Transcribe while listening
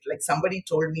it. Somebody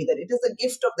told me that it is a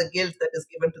gift of the guilt that is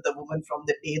given to the woman from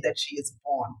the day that she is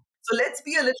born. So let's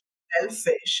be a little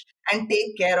selfish and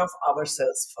take care of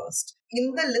ourselves first.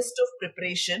 In the list of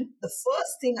preparation, the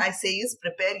first thing I say is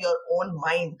prepare your own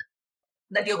mind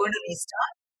that you're going to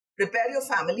restart, prepare your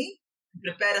family,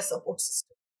 prepare a support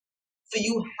system. So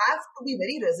you have to be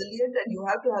very resilient and you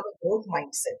have to have a growth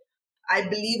mindset. I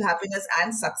believe happiness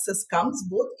and success comes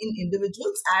both in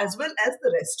individuals as well as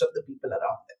the rest of the people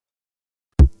around them.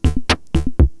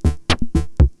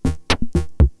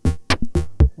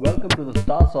 Welcome to the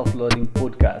Stars of Learning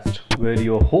podcast, where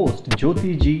your host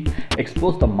Jyoti Ji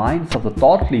explores the minds of the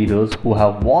thought leaders who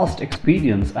have vast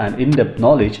experience and in depth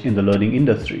knowledge in the learning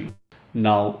industry.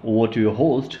 Now, over to your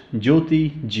host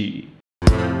Jyoti Ji.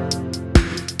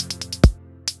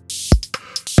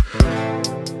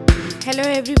 Hello,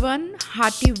 everyone.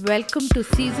 Hearty welcome to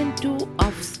season 2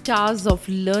 of Stars of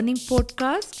Learning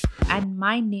podcast. And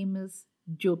my name is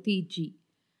Jyoti Ji.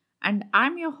 And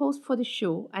I'm your host for the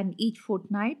show. And each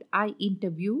fortnight, I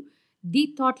interview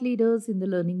the thought leaders in the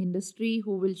learning industry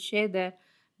who will share their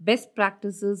best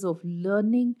practices of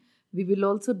learning. We will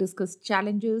also discuss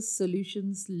challenges,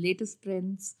 solutions, latest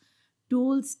trends,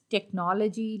 tools,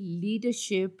 technology,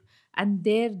 leadership, and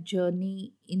their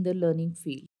journey in the learning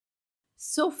field.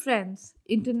 So, friends,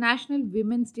 International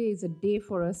Women's Day is a day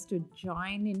for us to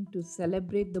join in to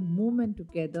celebrate the movement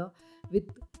together with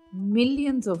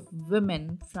millions of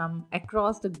women from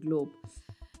across the globe.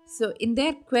 So, in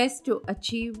their quest to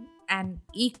achieve an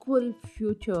equal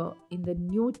future in the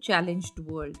new challenged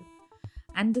world.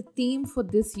 And the theme for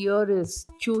this year is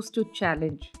Choose to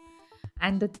Challenge.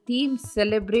 And the theme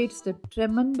celebrates the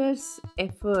tremendous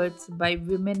efforts by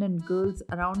women and girls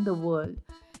around the world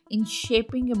in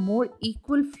shaping a more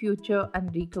equal future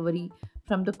and recovery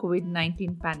from the COVID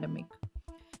 19 pandemic.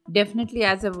 Definitely,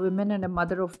 as a woman and a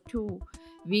mother of two,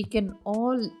 we can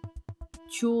all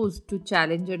choose to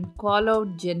challenge and call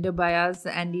out gender bias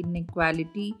and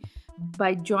inequality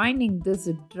by joining this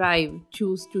drive,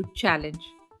 Choose to Challenge.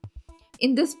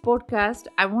 In this podcast,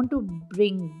 I want to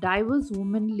bring diverse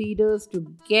women leaders to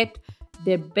get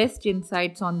their best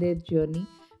insights on their journey,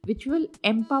 which will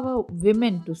empower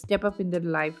women to step up in their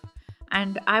life.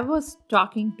 And I was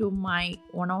talking to my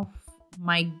one of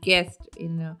my guests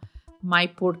in my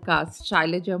podcast,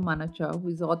 Shailaja Manacha, who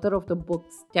is author of the book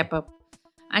Step Up,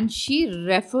 and she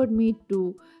referred me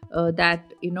to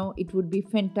that it would be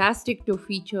fantastic to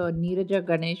feature Neeraja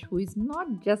Ganesh, who is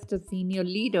not just a senior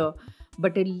leader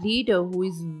but a leader who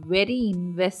is very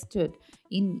invested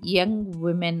in young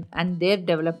women and their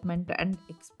development and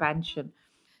expansion.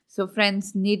 So,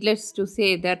 friends, needless to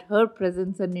say that her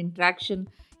presence and interaction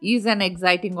is an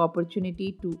exciting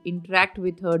opportunity to interact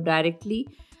with her directly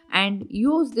and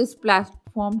use this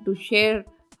platform to share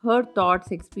her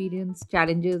thoughts, experience,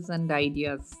 challenges, and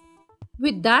ideas.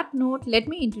 With that note, let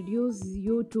me introduce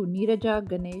you to Neeraja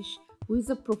Ganesh, who is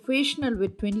a professional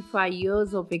with 25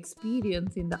 years of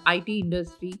experience in the IT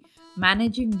industry,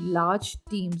 managing large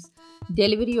teams,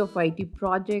 delivery of IT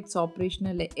projects,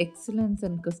 operational excellence,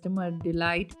 and customer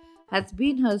delight has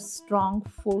been her strong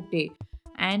forte.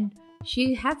 And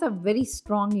she has a very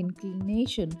strong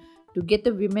inclination to get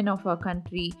the women of our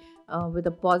country with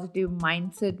a positive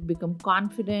mindset, become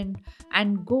confident,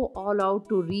 and go all out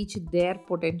to reach their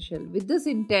potential. With this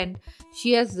intent,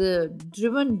 she has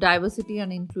driven diversity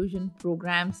and inclusion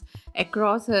programs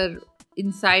across her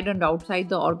inside and outside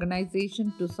the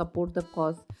organization to support the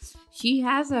cause. She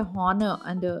has a honor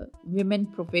under Women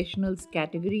Professionals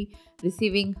category,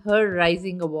 receiving her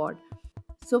Rising Award.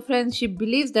 So, friends, she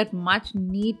believes that much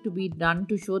need to be done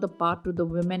to show the path to the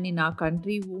women in our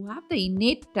country who have the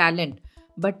innate talent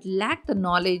but lack the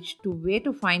knowledge to where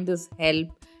to find this help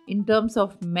in terms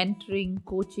of mentoring,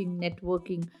 coaching,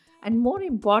 networking, and more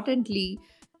importantly,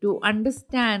 to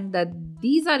understand that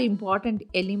these are important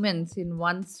elements in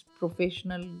one's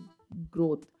professional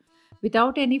growth.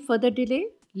 Without any further delay,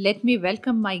 let me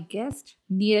welcome my guest,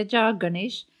 Neeraja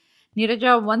Ganesh.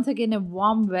 Neeraja, once again, a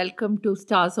warm welcome to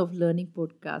Stars of Learning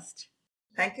podcast.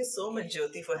 Thank you so much,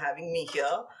 Jyoti, for having me here.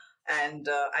 And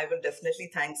I will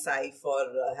definitely thank Sai for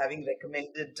having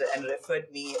recommended and referred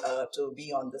me to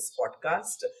be on this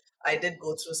podcast. I did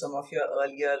go through some of your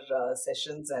earlier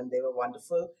sessions and they were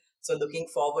wonderful. So, looking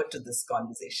forward to this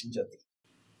conversation, Jyoti.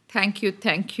 Thank you.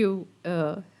 Thank you.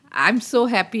 I'm so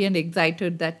happy and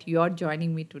excited that you're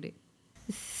joining me today.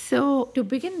 So, to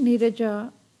begin,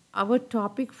 Neeraja, our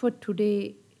topic for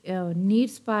today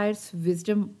Needspires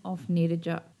Wisdom of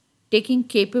Neeraja, taking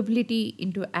capability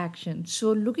into action.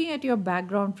 So, looking at your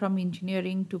background from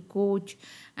engineering to coach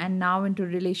and now into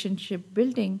relationship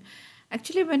building,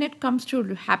 actually, when it comes to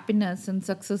happiness and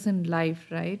success in life,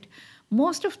 right?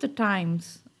 Most of the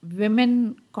times,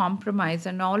 women compromise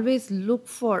and always look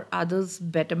for others'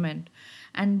 betterment.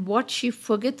 And what she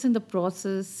forgets in the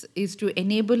process is to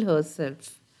enable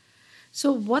herself.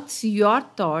 So, what's your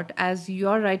thought as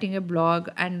you're writing a blog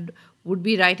and would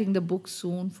be writing the book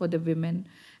soon for the women?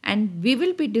 And we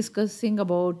will be discussing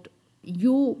about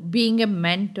you being a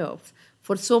mentor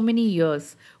for so many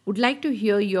years. Would like to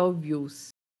hear your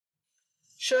views.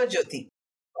 Sure, Jyoti.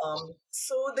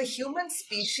 So the human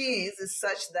species is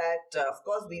such that, of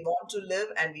course, we want to live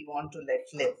and we want to let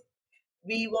live.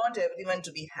 We want everyone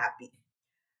to be happy.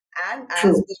 And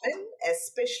as True. women,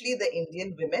 especially the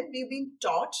Indian women, we've been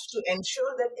taught to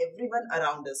ensure that everyone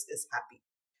around us is happy.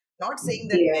 Not saying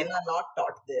that Yes. men are not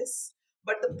taught this,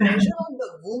 but the pressure on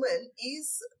the woman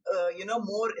is,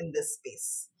 more in this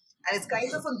space. And it's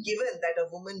kind of a given that a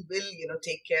woman will,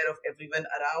 take care of everyone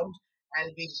around,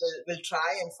 and we will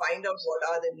try and find out what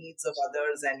are the needs of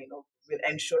others, and will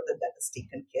ensure that that is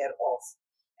taken care of.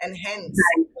 And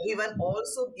hence, Right. everyone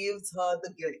also gives her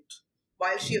the guilt,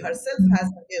 while she herself has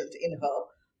the guilt in her,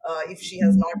 if she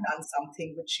has not done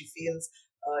something which she feels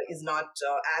is not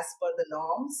as per the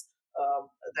norms uh,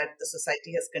 that the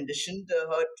society has conditioned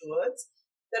her towards.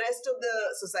 The rest of the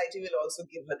society will also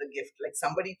give her the gift. Like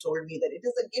somebody told me that it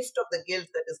is a gift of the guilt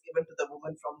that is given to the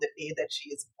woman from the day that she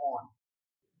is born.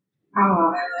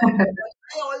 Ah,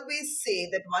 I always say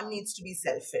that one needs to be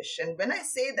selfish. And when I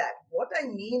say that, what I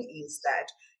mean is that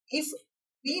if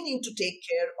we need to take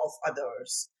care of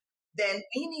others, then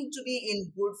we need to be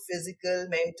in good physical,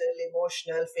 mental,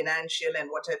 emotional, financial, and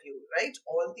what have you, right?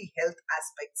 All the health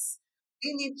aspects.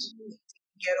 We need to be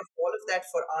taking care of all of that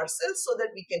for ourselves so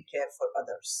that we can care for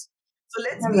others. So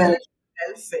let's be a right. little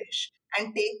selfish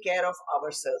and take care of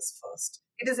ourselves first.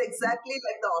 It is exactly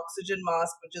like the oxygen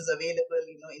mask which is available,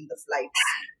 in the flights.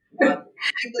 uh,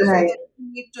 People say Right. that you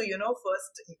need to,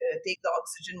 first take the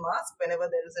oxygen mask whenever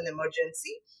there is an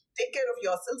emergency. Take care of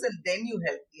yourselves and then you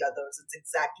help the others. It's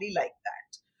exactly like that.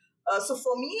 So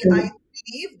for me, I True.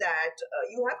 believe that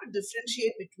you have to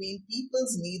differentiate between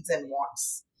people's needs and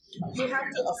wants. You have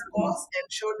to, of course,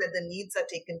 ensure that the needs are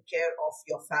taken care of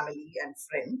your family and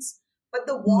friends, but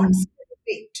the Mm. wants can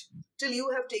wait till you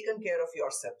have taken care of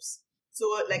yourselves. So,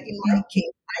 like in my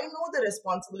case, I know the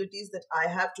responsibilities that I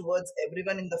have towards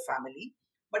everyone in the family,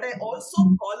 but I also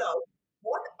call out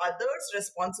what others'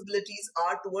 responsibilities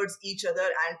are towards each other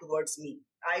and towards me.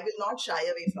 I will not shy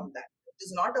away from that. It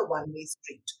is not a one-way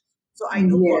street. So I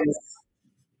do call. Yes.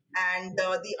 And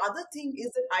the other thing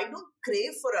is that I don't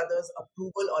crave for others'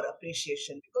 approval or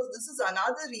appreciation, because this is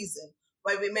another reason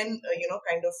why women,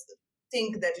 kind of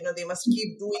think that, they must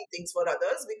keep doing things for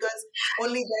others, because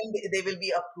only then they will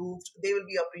be approved, they will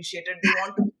be appreciated. They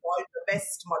want to be called the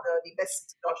best mother, the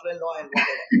best daughter in law, and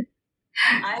whatever.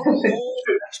 I have no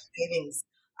such cravings.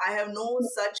 I have no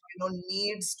such,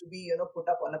 needs to be, put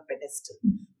up on a pedestal.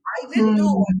 I will do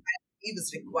what Mm. I believe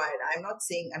is required. I'm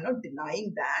not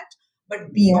denying that.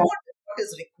 But Yeah. beyond what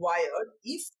is required,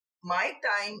 if my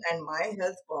time and my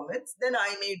health permits, then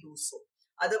I may do so.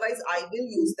 Otherwise, I will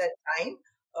use that time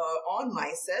on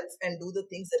myself and do the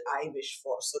things that I wish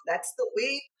for. So that's the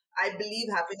way I believe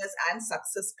happiness and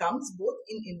success comes both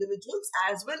in individuals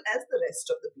as well as the rest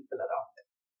of the people around them.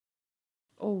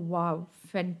 Oh, wow,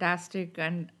 fantastic.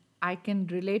 And I can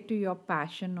relate to your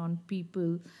passion on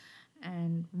people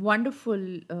and wonderful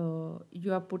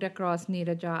you have put across,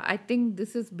 Neeraja. I think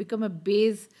this has become a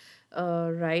base,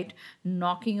 right?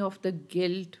 Knocking off the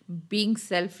guilt, being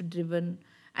self driven,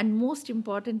 and most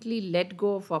importantly, let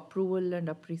go of approval and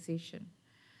appreciation.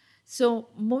 So,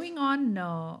 moving on,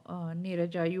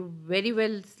 Neeraja, you very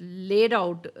well laid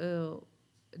out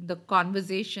the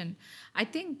conversation. I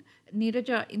think,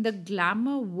 Neeraja, in the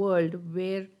glamour world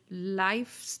where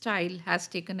lifestyle has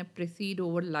taken a precede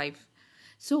over life,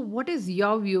 so what is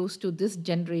your views to this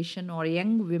generation or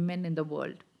young women in the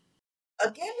world?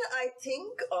 Again, I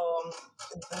think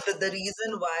the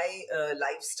reason why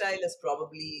lifestyle is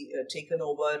probably taken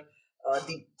over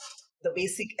the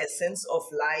basic essence of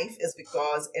life is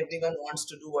because everyone wants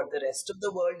to do what the rest of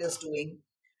the world is doing.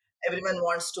 Everyone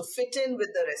wants to fit in with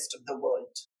the rest of the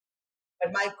world.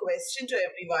 But my question to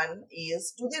everyone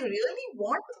is, do they really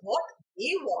want what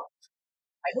they want?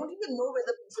 I don't even know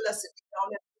whether people are sitting down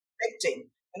and reflecting.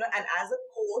 And as a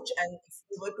coach, and if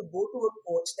you were to go to a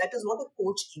coach, that is what a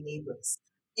coach enables.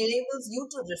 Enables you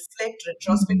to reflect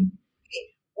retrospectively.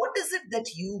 What is it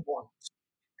that you want?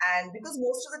 And because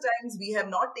most of the times we have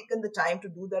not taken the time to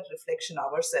do that reflection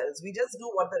ourselves, we just do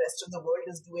what the rest of the world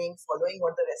is doing, following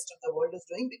what the rest of the world is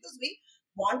doing, because we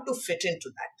want to fit into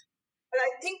that. But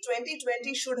I think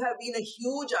 2020 should have been a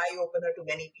huge eye opener to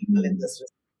many people in this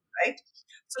respect, right?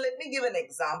 So let me give an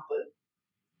example.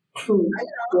 True. I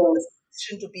will ask the Yes.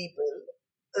 question to people: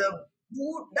 uh, do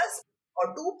does or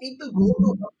do people go to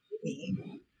a Mhm. movie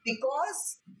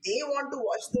because they want to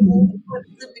watch the movie, Mhm. or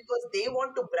is it because they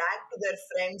want to brag to their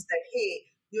friends that, hey,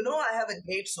 I have a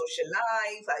great social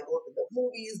life, I go to the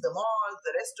movies, the malls,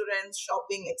 the restaurants,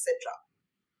 shopping, etc.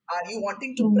 Are you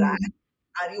wanting to brag? Mhm.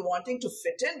 Are you wanting to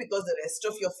fit in because the rest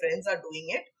of your friends are doing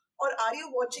it? Or are you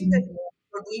watching that Mhm. movie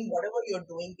or doing whatever you're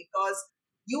doing because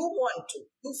you want to?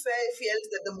 You felt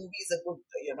that the movie is a good,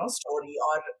 story,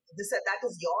 or that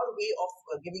is your way of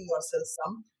giving yourself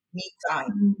some me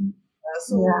time. Mhm.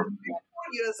 So Yeah. 4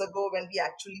 years ago, when we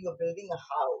actually were building a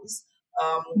house,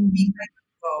 we Mhm. kind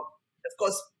of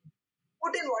course,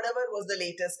 put in whatever was the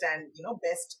latest and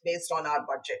best based on our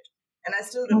budget. And I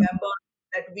still Mhm. remember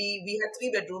that we had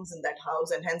three bedrooms in that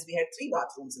house, and hence we had three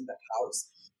bathrooms in that house,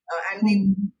 and we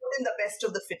Mhm. put in the best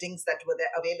of the fittings that were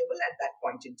there available at that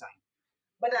point in time.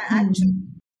 But I actually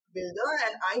Mhm. builder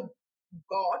and I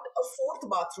got a fourth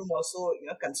bathroom also,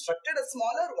 constructed a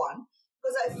smaller one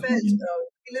because I felt Mhm.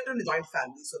 we lived in a joint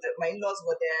family, so that my in-laws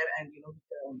were there, and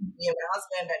me and my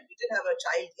husband, and we didn't have a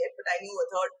child yet, but I knew a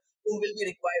third whom will be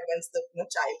required once the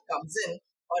child comes in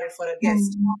or for a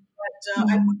guest. Mhm. But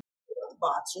I put Mhm. a fourth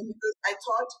bathroom because I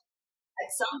thought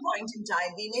at some point in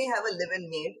time we may have a live-in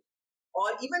maid, or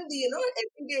even the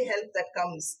everyday help that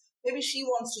comes. Maybe she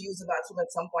wants to use the bathroom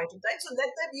at some point in time, so let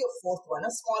there be a fourth one,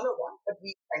 a smaller one, but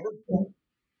we kind of do.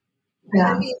 And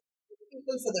then Yeah. we asked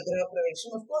people for the Graha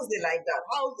Pravesham. Of course, they liked our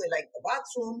house, they liked the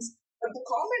bathrooms, but the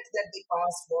comment that they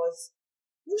passed was,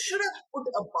 "You should have put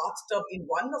a bathtub in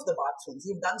one of the bathrooms.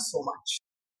 You've done so much."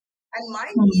 And my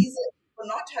Mhm. reason for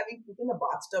not having put in a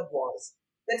bathtub was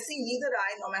that, see, neither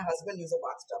I nor my husband use a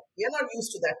bathtub. We are not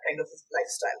used to that kind of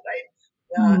lifestyle, right?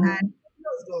 And Mhm.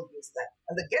 in-laws don't use that.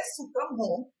 And the guests who come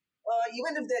home,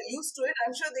 even if they're used to it,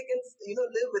 I'm sure they can,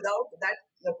 live without that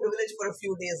privilege for a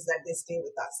few days that they stay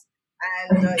with us.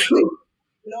 And if they, True.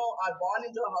 are born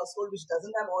into a household which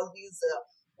doesn't have all these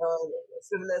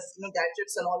frivolous,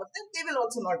 gadgets and all of them, they will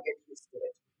also not get used to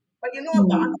it. But a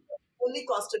bath Mhm. only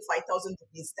costed 5,000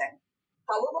 rupees then.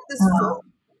 However, this Ah. fourth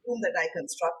room that I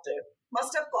constructed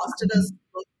must have costed us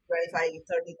 25,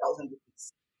 30,000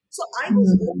 rupees. So I was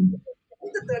okay Mhm. to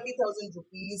spend the 30,000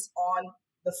 rupees on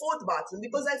the fourth bathroom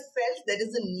because I felt there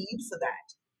is a need for that.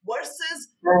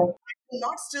 Versus Right.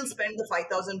 not still spend the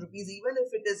 5,000 rupees, even if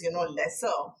it is,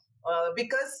 lesser,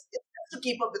 because it's just to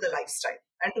keep up with the lifestyle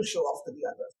and to show off to the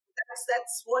others.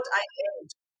 That's what I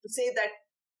meant to say that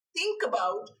think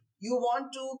about you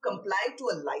want to comply to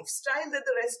a lifestyle that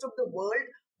the rest of the world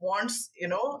wants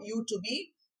you to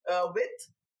be with,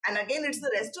 and again it's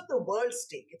the rest of the world's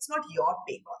take, it's not your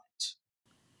take on it.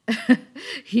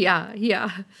 Yeah,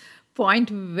 yeah. Point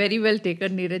very well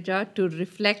taken, Niraja, to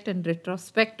reflect and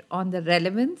retrospect on the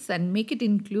relevance and make it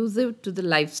inclusive to the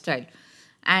lifestyle.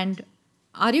 And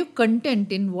are you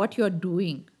content in what you're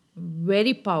doing?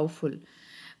 Very powerful.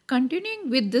 Continuing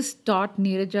with this thought,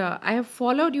 Niraja, I have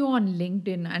followed you on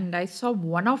LinkedIn and I saw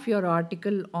one of your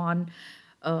article on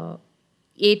uh,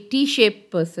 a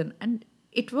T-shaped person, and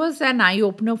it was an eye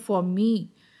opener for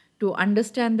me to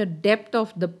understand the depth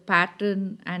of the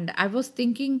pattern. And I was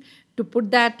thinking to put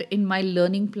that in my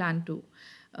learning plan too.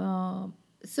 Uh,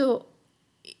 so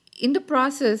in the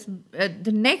process,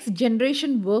 the next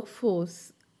generation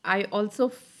workforce, I also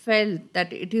felt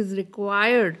that it is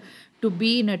required to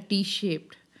be in a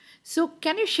T-shaped. So,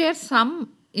 can you share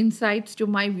some insights to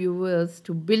my viewers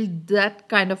to build that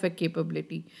kind of a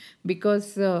capability?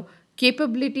 Because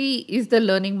capability is the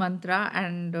learning mantra,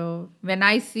 and when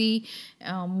I see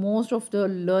most of the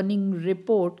learning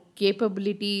report,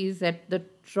 capability is at the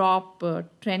top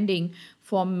trending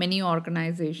for many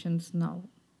organizations now.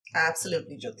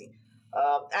 Absolutely, Jyoti.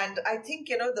 And I think,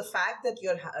 the fact that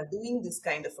you're doing this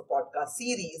kind of a podcast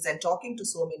series and talking to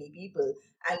so many people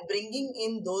and bringing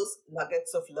in those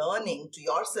nuggets of learning to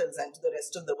yourselves and to the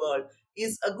rest of the world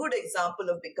is a good example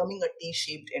of becoming a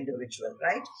T-shaped individual,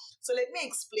 right? So let me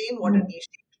explain what a Mhm.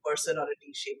 T-shaped person or a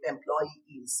T-shaped employee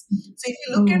is. So if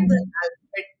you look at the Mhm.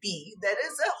 alphabet T, there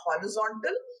is a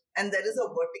horizontal and there is a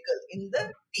vertical in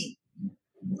the T.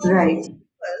 So most Right.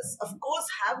 of us, of course,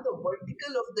 have the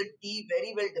vertical of the T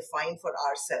very well defined for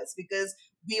ourselves because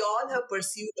we all have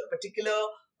pursued a particular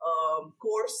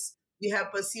course. We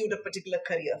have pursued a particular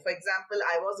career. For example,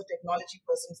 I was a technology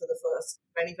person for the first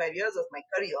 25 years of my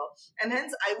career, and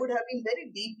hence I would have been very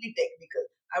deeply technical.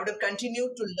 I would have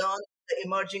continued to learn the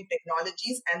emerging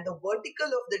technologies, and the vertical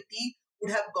of the T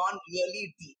would have gone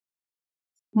really deep.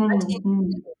 But in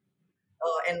Mhm.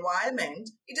 environment,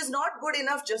 it is not good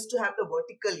enough just to have the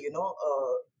vertical,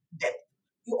 depth.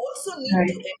 You also need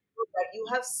to Right. ensure that you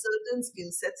have certain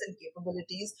skill sets and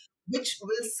capabilities which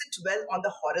will sit well on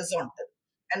the horizontal.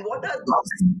 And what are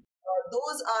those?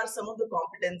 Those are some of the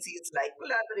competencies like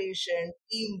collaboration,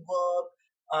 teamwork,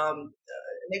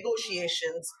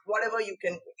 negotiations, whatever you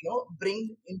can,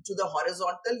 bring into the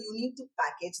horizontal. You need to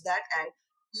package that and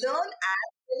learn as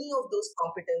many of those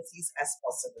competencies as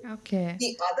possible. Okay.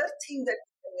 The other thing that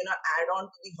add on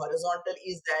to the horizontal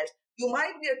is that you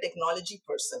might be a technology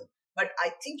person, but I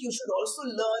think you should also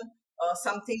learn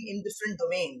something in different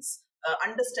domains,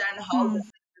 understand how Hmm.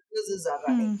 different businesses are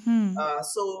running. Hmm. Hmm.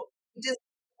 So it is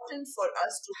important for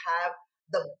us to have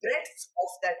the breadth of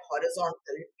that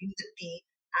horizontal in the T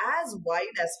as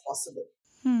wide as possible,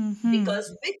 Hmm. Hmm. because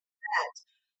with that,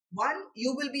 one,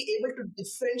 you will be able to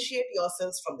differentiate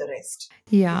yourselves from the rest.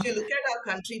 If Yeah. you look at our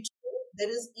country today, there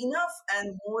is enough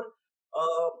and more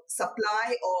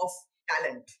supply of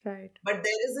talent, Right. but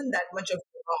there isn't that much of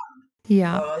demand.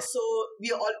 Yeah. So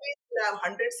we always have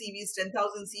 100 CVs,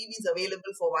 10,000 CVs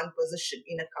available for one position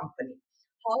in a company.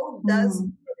 How does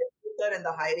mm, the recruiter and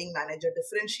the hiring manager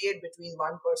differentiate between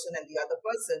one person and the other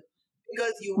person?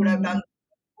 Because you would have done mm,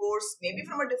 course, maybe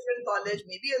from a different college,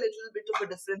 maybe a little bit of a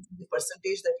difference in the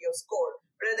percentage that you have scored,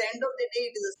 but at the end of the day,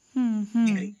 it is a Hmm. Hmm.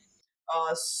 degree.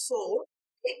 So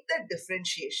take that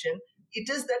differentiation. It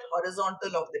is that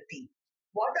horizontal of the team.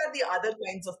 What are the other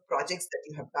kinds of projects that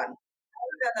you have done? Have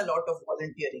you done a lot of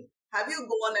volunteering? Have you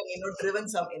gone and driven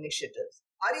some initiatives?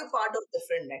 Are you part of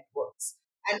different networks?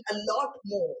 And a lot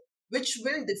more, which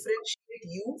will differentiate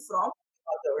you from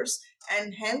others,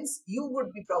 and hence you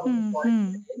would be probably Hmm. called for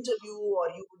Hmm. an interview, or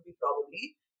you would be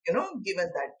probably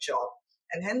given that job.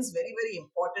 And hence, very very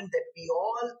important that we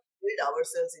all build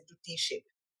ourselves into T shape.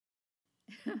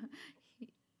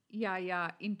 Yeah,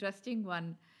 yeah, interesting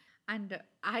one. And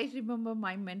I remember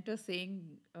my mentor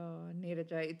saying,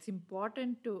 Neeraja, it's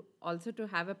important to also to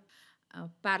have a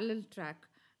parallel track.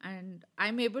 And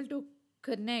I'm able to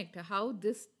connect how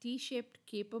this T-shaped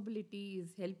capability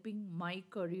is helping my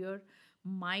career,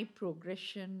 my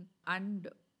progression, and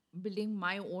building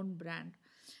my own brand.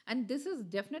 And this is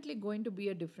definitely going to be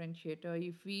a differentiator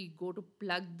if we go to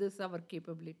plug this our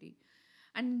capability.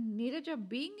 And Neeraja,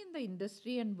 being in the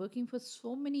industry and working for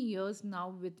so many years now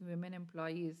with women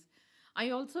employees, I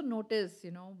also notice,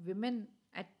 women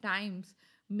at times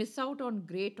miss out on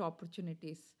great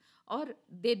opportunities or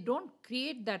they don't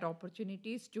create that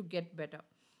opportunities to get better.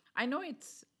 I know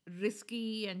it's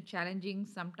risky and challenging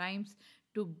sometimes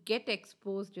to get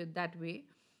exposed that way.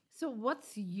 So,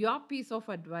 what's your piece of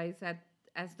advice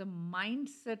as the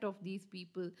mindset of these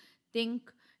people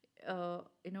think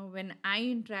when I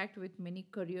interact with many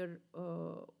career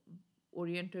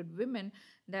oriented women,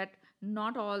 that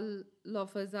not all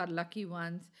of us are lucky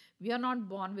ones. We are not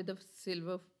born with a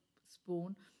silver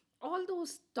spoon. All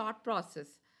those thought process.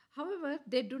 However,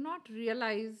 they do not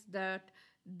realize that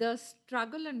the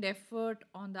struggle and effort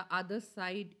on the other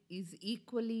side is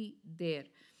equally there.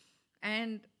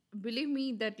 And believe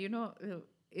me that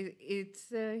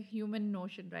it's a human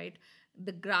notion, right?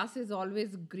 The grass is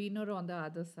always greener on the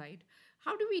other side.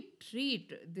 How do we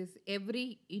treat this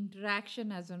every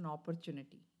interaction as an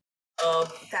opportunity?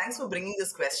 Thanks for bringing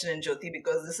this question in, Jyoti,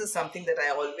 because this is something that I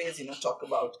always, talk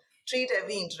about. Treat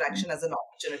every interaction as an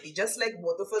opportunity. Just like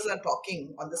both of us are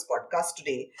talking on this podcast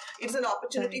today, it's an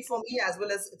opportunity Right. for me as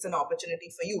well as it's an opportunity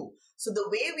for you. So the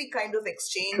way we kind of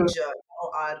exchange true.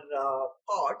 our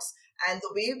thoughts and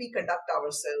the way we conduct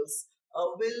ourselves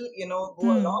will,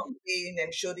 go a Hmm. long way in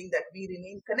ensuring that we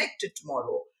remain connected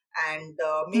tomorrow. And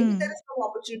maybe there Hmm. is some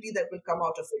opportunity that will come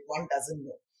out of it. One doesn't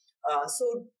know.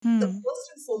 So the Hmm. first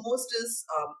and foremost is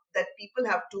that people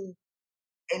have to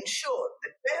ensure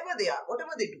that wherever they are,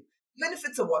 whatever they do, even if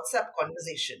it's a WhatsApp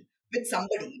conversation with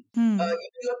somebody, Hmm.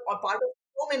 you are part of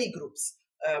so many groups.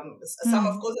 Some,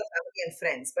 of Hmm. course, are family and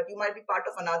friends, but you might be part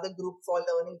of another group for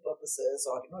learning purposes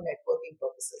or networking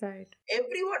purposes. Right.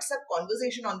 Every WhatsApp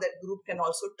conversation on that group can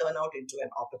also turn out into an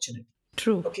opportunity.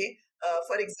 True. Okay,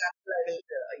 for example, I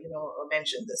will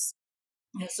mention this.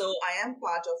 So I am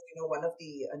part of one of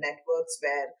the networks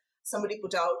where somebody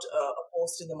put out a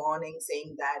post in the morning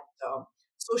saying that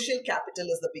social capital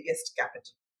is the biggest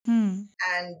capital, Hmm.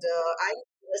 and I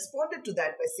responded to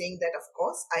that by saying that of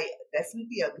course I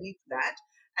definitely agree to that,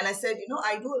 and I said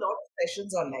I do a lot of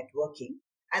sessions on networking,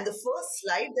 and the first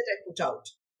slide that I put out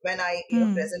when I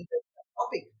Hmm. presented the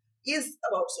topic is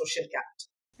about social capital.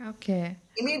 Okay.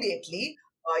 Immediately,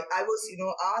 I was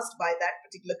asked by that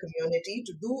particular community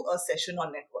to do a session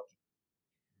on networking.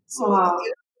 So, Wow.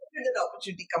 did that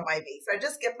opportunity come my way? If I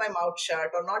just kept my mouth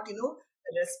shut or not,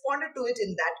 responded to it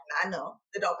in that manner,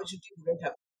 that opportunity wouldn't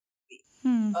have come.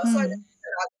 Hmm. So I Hmm. just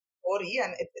shared a story,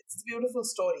 and it's a beautiful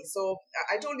story. So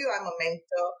I told you I'm a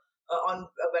mentor. on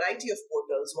a variety of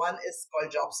portals. One is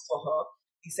called Jobs for Her.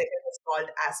 The second is called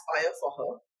Aspire for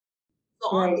Her. So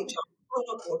on the Right. Jobs for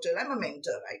Her portal, I'm a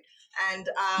mentor, right? And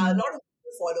a Hmm. lot of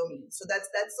people follow me. So that's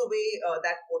the way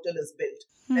that portal is built.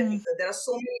 That Hmm. there are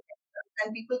so many mentors,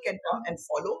 and people can come and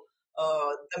follow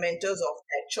the mentors of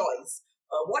their choice.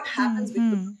 What Hmm. happens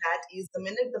because Hmm. of that is the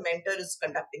minute the mentor is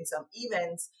conducting some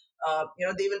events,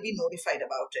 they will be notified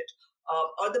about it.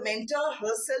 Or the mentor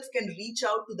herself can reach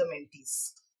out to the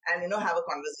mentees and have a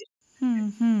conversation. Hmm.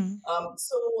 Hmm.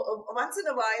 So once in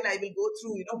a while, I will go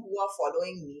through who are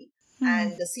following me Hmm.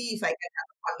 and see if I can have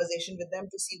a conversation with them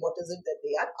to see what is it that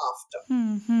they are after.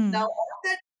 Hmm. Now, Hmm. on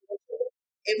that,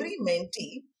 every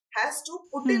mentee has to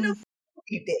put in a Hmm.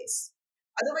 few details.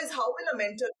 Otherwise, how will a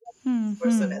mentor know who Hmm. this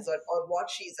person Hmm. is, or what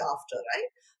she's after, right?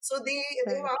 So they've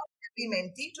Right. asked every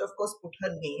mentee to, of course, put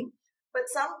her name, but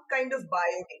some kind of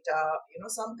bio data,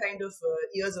 some kind of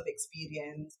years of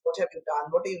experience. What have you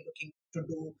done? What are you looking to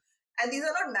do? And these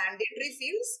are not mandatory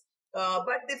fields,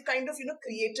 but they've kind of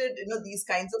created these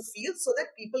kinds of fields so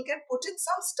that people can put in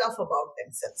some stuff about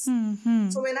themselves. Hmm. Hmm.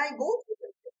 So when I go through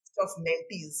the list of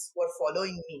mentees who are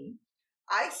following me,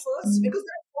 I first, Mm. because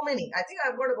there are so many, I think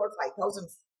I've got about 5,000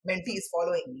 mentees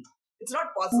following me. It's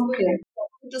not possible Okay.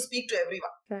 to speak to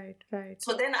everyone. Right. Right.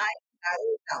 So then I narrow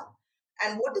it down.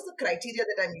 And what is the criteria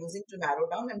that I'm using to narrow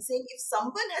down? I'm saying if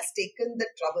someone has taken the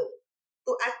trouble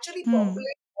to actually Hmm.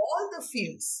 populate all the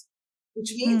fields,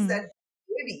 which means Hmm. that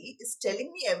lady is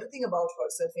telling me everything about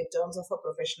herself in terms of her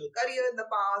professional career in the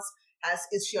past.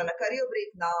 Is she on a career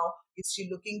break now? Is she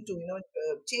looking to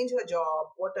change her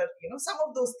job? What are some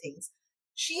of those things?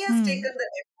 She has Hmm. taken the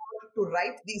effort to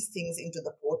write these things into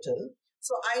the portal.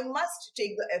 So I must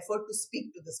take the effort to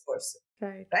speak to this person,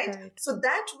 Right. right? Right. So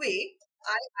that way,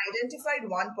 I identified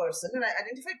one person, and I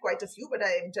identified quite a few, but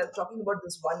I am talking about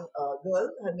this one girl.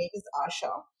 Her name is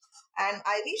Asha, and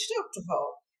I reached out to her,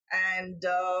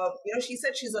 and she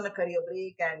said she's on a career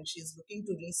break and she's looking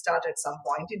to restart at some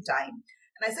point in time.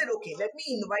 And I said, okay, let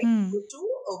me invite Hmm. you to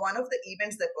one of the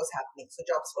events that was happening. So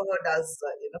Jobs for Her does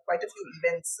quite a few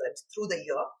events through the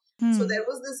year. So Hmm. there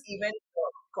was this event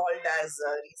called as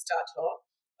Restart Her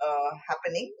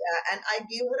happening, and I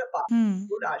gave her a pass. Hmm.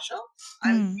 Good, Asha,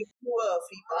 I'm Hmm. giving you a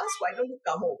free pass. Why don't you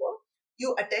come over?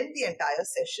 You attend the entire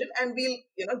session, and we'll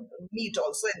meet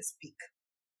also and speak.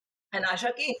 And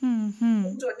Asha came Hmm.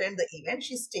 Hmm. to attend the event.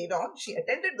 She stayed on. She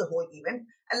attended the whole event,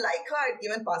 and like her, I'd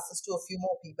given passes to a few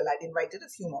more people. I'd invited a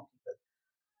few more people.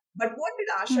 But what did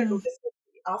Asha Hmm. do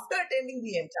differently? After attending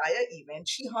the entire event,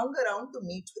 she hung around to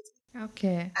meet with me,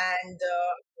 Okay. and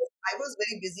I was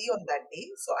very busy on that day,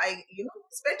 so I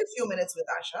spent a few minutes with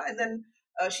Asha, and then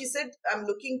she said, I'm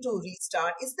looking to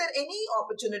restart. Is there any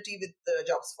opportunity with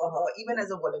Jobs for Her, even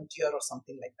as a volunteer or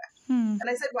something like that? Hmm. And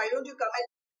I said, why don't you come and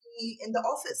meet me in the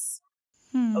office?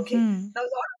 Hmm. Okay. Hmm. Now,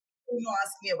 a lot of people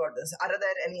ask me about this. Are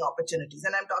there any opportunities?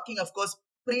 And I'm talking, of course,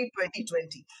 pre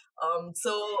 2020.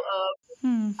 So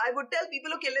Hmm. I would tell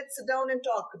people, okay, let's sit down and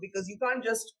talk, because you can't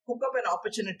just hook up an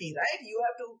opportunity, right? You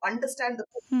have to understand the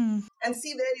Hmm. and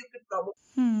see where you could probably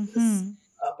Hmm. this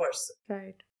Hmm. person.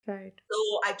 Right. Right. So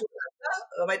I told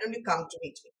her, why don't you come to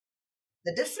meet me?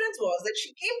 The difference was that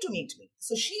she came to meet me.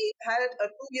 So she had a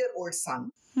 2-year-old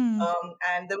son, Hmm.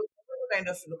 and there was no one to kind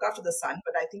of look after the son,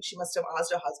 but I think she must have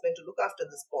asked her husband to look after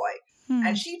this boy.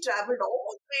 And Hmm. she traveled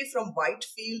all the way from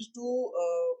Whitefield to,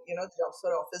 the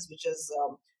Jobsware office, which is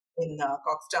in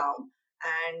Coxtown.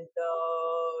 And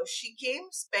she came,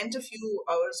 spent a few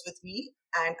hours with me,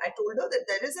 and I told her that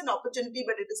there is an opportunity,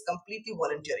 but it is completely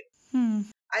voluntary. Hmm.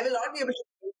 I will not be able to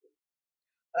pay you.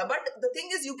 But the thing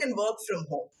is, you can work from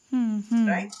home, Hmm. Hmm.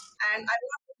 right? And I'm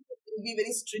not going to be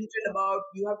very stringent about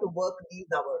you have to work these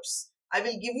hours. I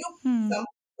will give you Hmm. some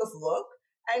of work,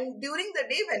 and during the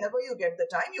day, whenever you get the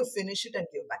time, you finish it and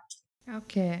give back to me.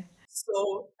 Okay. So,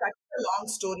 cutting a long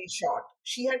story short,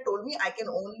 she had told me I can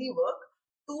only work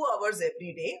 2 hours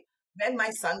every day when my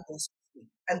son goes to sleep,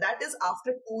 and that is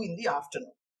after 2 in the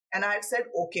afternoon. And I had said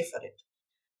okay for it.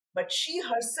 But she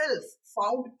herself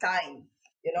found time,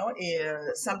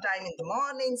 sometime in the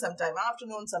morning, sometime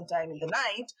afternoon, sometime in the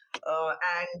night,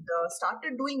 and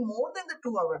started doing more than the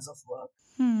 2 hours of work.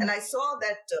 Hmm. And I saw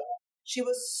that she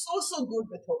was so good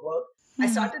with her work. I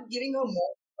Hmm. started giving her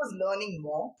more, was learning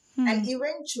more, and Hmm.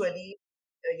 eventually,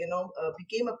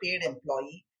 became a paid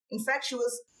employee. In fact, she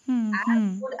was Hmm. as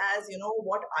Hmm. good as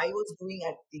what I was doing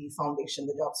at the foundation,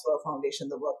 the Jobs for Foundation,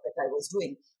 the work that I was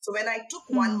doing. So when I took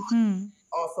 1 month Hmm.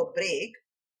 of a break,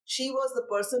 she was the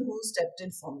person who stepped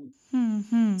in for me. Hmm.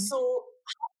 Hmm. So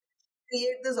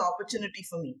create this opportunity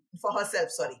for me, for herself,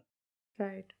 sorry.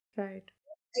 Right. Right.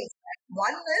 Things.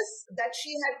 One is that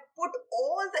she had put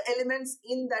all the elements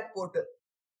in that portal.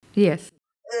 Yes.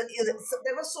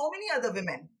 There were so many other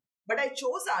women, but I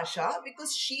chose Asha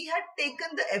because she had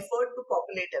taken the effort to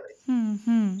populate everything. Hmm.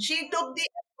 Hmm. She took the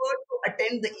effort to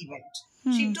attend the event.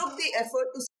 She Hmm. took the effort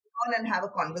to sit down and have a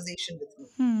conversation with me.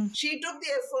 Hmm. She took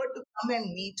the effort to come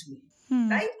and meet me. Hmm.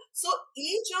 Right? So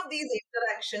each of these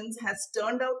interactions has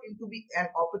turned out into be an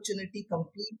opportunity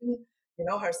completing,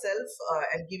 herself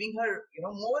and giving her,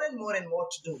 more and more and more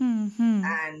to do. Hmm. Hmm.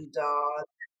 And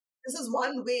this is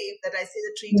one way that I say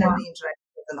that treat Yeah. every interaction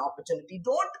as an opportunity.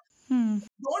 Hmm.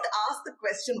 Don't ask the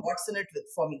question, what's in it with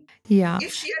for me? Yeah.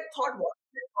 If she had thought, what's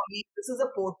in it for me? This is a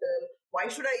portal. Why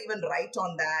should I even write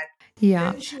on that?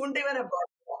 Yeah. Then she wouldn't even have got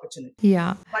the opportunity.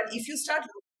 Yeah. But if you start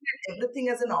looking at everything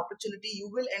as an opportunity, you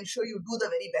will ensure you do the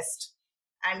very best.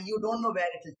 And you don't know where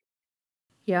it will.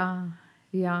 Yeah.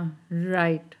 Yeah.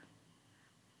 Right.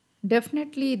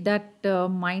 Definitely, that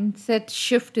mindset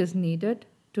shift is needed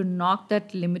to knock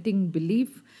that limiting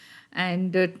belief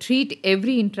and treat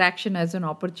every interaction as an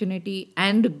opportunity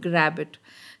and grab it.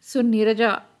 So,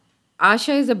 Neeraja,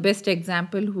 Asha is the best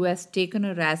example who has taken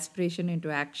her aspiration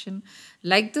into action.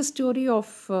 Like the story of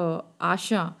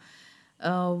Asha,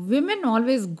 women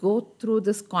always go through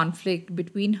this conflict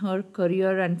between her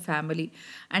career and family,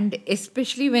 and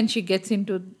especially when she gets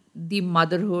into the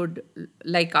motherhood,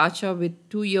 like Asha with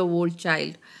 2-year-old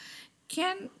child,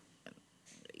 can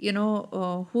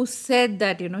who said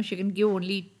that she can give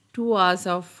only 2 hours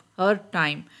of her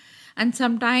time, and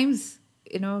sometimes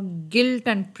guilt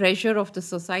and pressure of the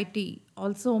society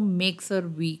also makes her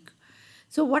weak.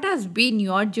 So what has been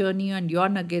your journey and your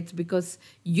nuggets, because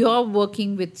you're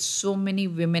working with so many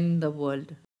women in the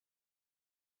world?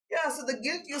 Yeah, so the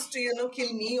guilt used to,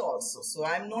 kill me also. So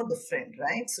I'm no different,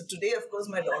 right? So today, of course,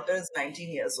 my daughter is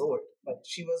 19 years old, but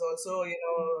she was also,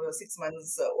 6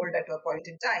 months old at a point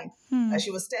in time. Hmm. She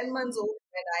was 10 months old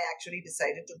when I actually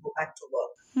decided to go back to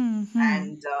work. Hmm. Hmm.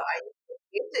 And I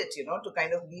hate it, to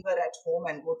kind of leave her at home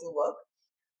and go to work.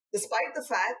 Despite the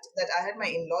fact that I had my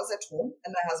in-laws at home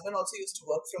and my husband also used to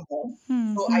work from home.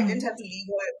 Hmm. So I didn't Hmm. have to leave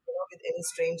her, with any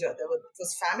stranger. It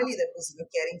was family that was,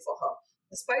 caring for her.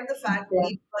 Despite the fact Okay.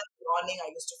 leaving her in the morning,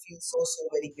 I used to feel so, so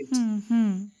very guilty. Hmm.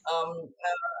 Hmm.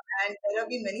 And there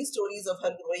have been many stories of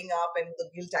her growing up and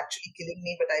the guilt actually killing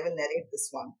me, but I will narrate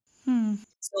this one. Hmm.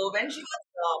 So when she was,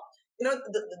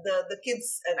 the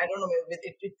kids, and I don't know,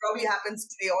 it probably happens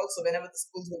today also. Whenever the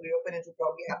schools will reopen, it will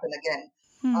probably happen again.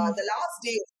 Hmm. The last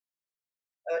day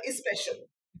is special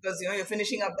because you're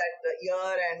finishing up that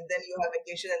year, and then you have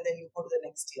vacation, and then you go to the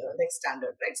next year, next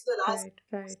standard, right? So the last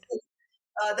Right. Right. school,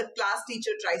 the class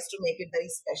teacher tries to make it very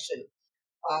special.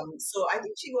 So I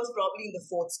think she was probably in the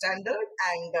fourth standard,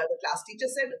 and the class teacher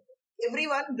said,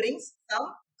 "Everyone brings some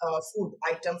food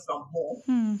item from home,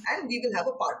 Hmm. and we will have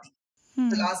a party.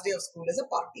 The Hmm. last day of school is a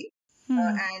party." Hmm.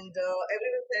 And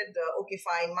everyone said, "Okay,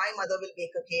 fine. My mother will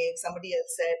bake a cake." Somebody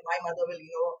else said, "My mother will,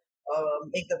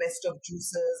 make the best of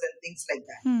juices and things like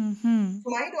that." Hmm. Hmm. So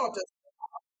my daughter,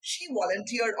 she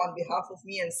volunteered on behalf of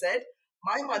me and said,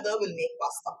 "My mother will make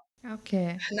pasta." Okay.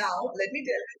 Now, let me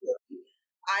tell you,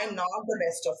 I'm not the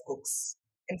best of cooks.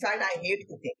 In fact, I hate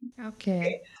cooking. Okay.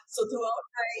 Okay, so throughout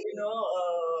my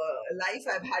life,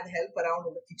 I've had help around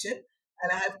in the kitchen,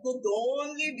 and I have cooked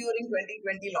only during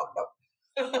 2020 lockdown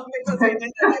because we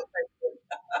didn't have help at home.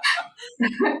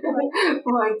 But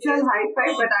Virtual yes, high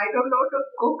five, but I don't know to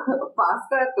cook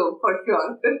pasta though for sure.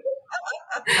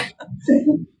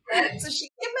 right. So she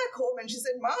came back home and she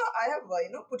said, "Ma, I have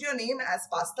put your name as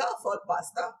pasta for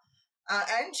pasta."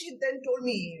 And she then told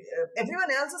me,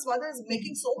 everyone else's mother is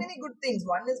making so many good things.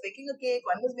 One is making a cake,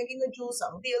 one is making a juice,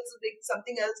 somebody else is making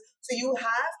something else. So you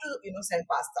have to, send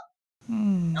pasta.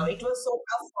 Now, Hmm. it was so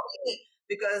tough for me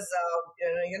because,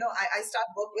 I start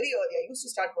work very early. I used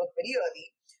to start work very early.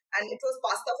 And it was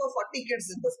pasta for 40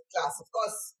 kids in the class. Of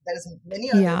course, there's many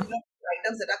other, Yeah.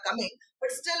 items that are coming.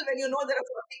 But still, when you know there are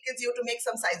 40 kids, you have to make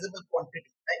some sizable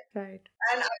quantity, right? Right.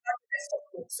 And I'm not the best of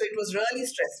cooks, so it was really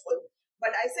stressful.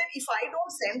 But I said, if I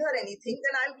don't send her anything,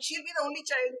 then she'll be the only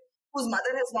child whose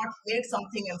mother has not made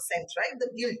something and sent, right? The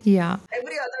guilt. Yeah.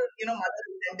 Every other, mother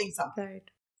is sending something. Right.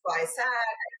 So I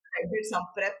sat, I did some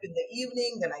prep in the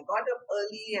evening, then I got up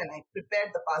early and I prepared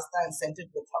the pasta and sent it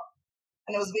with her.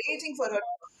 And I was waiting for her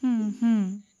to come to Hmm. me. Hmm.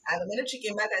 And the minute she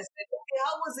came back, I said, "Okay,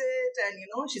 how was it?" And,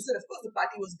 she said, "Of course, the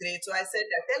party was great." So I said,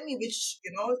 "Tell me which,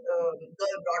 girl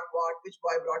brought what, which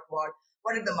boy brought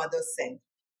what did the mother send?"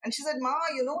 And she said, "Ma,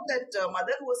 that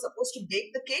mother who was supposed to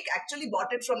bake the cake actually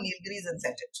bought it from Nilgiris and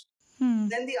sent it. Hmm.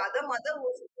 Then the other mother who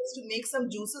was supposed to make some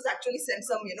juices actually sent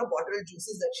some, bottled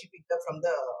juices that she picked up from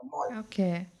the mall.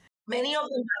 Okay. Many of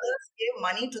the mothers gave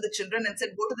money to the children and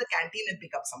said, go to the canteen and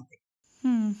pick up something."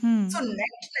 Hmm. Hmm. So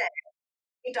net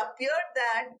it appeared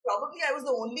that probably I was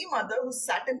the only mother who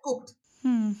sat and cooked.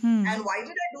 Hmm. Hmm. And why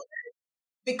did I do that?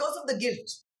 Because of the guilt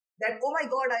that, oh my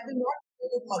God, I will not be a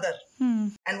good mother. Hmm.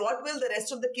 And what will the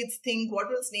rest of the kids think? What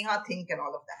will Sneha think? And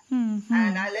all of that. Hmm.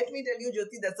 And Hmm. let me tell you,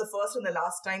 Jyoti, that's the first and the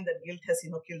last time that guilt has,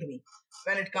 killed me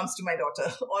when it comes to my daughter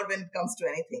or when it comes to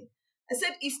anything. I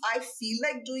said, if I feel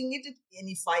like doing it and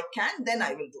if I can, then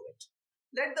I will do it.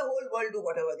 Let the whole world do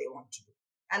whatever they want to do.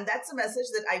 And that's a message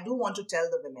that I do want to tell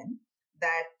the women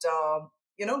that,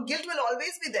 guilt will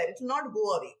always be there. It will not go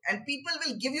away. And people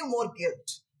will give you more guilt.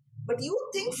 But you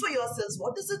think for yourselves,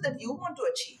 what is it that you want to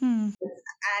achieve? Hmm.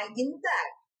 And in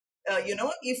that,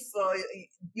 if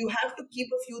you have to keep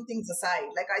a few things aside,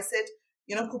 like I said,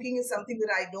 cooking is something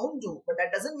that I don't do, but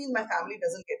that doesn't mean my family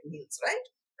doesn't get meals, right?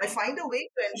 I find a way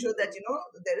to ensure that,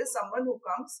 there is someone who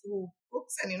comes, who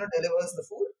cooks and, delivers the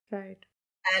food Right.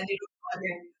 and,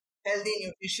 again, healthy,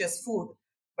 nutritious food.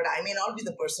 But I may not be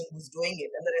the person who's doing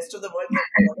it, and the rest of the world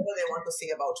can do whatever they want to say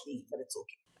about me, but it's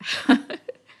okay.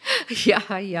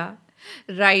 Yeah, yeah.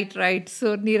 Right, right.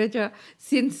 So, Neeraja,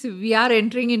 since we are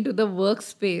entering into the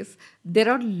workspace, there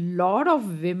are a lot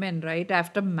of women, right,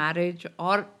 after marriage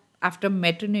or after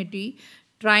maternity,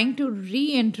 trying to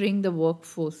re-entering the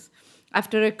workforce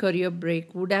after a career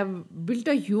break would have built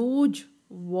a huge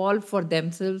wall for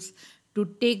themselves to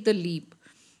take the leap.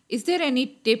 Is there any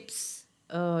tips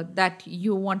that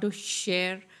you want to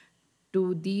share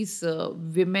to these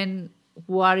women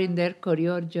who are in their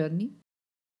career journey?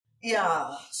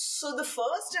 Yeah. So the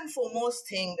first and foremost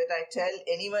thing that I tell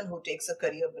anyone who takes a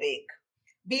career break,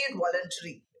 be it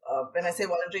voluntary. When I say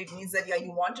voluntary, it means that yeah,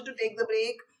 you wanted to take the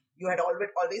break, you had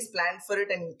always planned for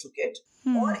it, and you took it,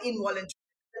 or Hmm. involuntary.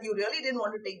 You really didn't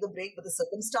want to take the break, but the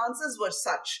circumstances were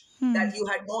such Hmm. that you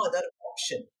had no other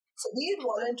option. So, be it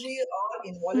voluntary or Hmm.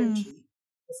 involuntary,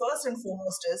 the first and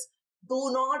foremost is do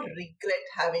not regret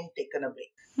having taken a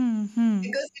break Hmm. Hmm.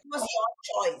 because it was your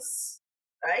choice,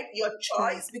 right? Your Right.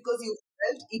 choice because you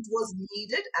felt it was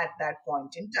needed at that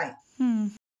point in time. Hmm.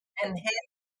 And hence,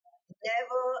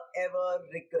 never ever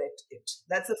regret it.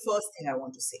 That's the first thing I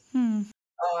want to say. Hmm.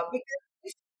 Because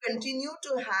if you continue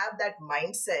to have that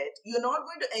mindset, you're not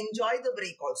going to enjoy the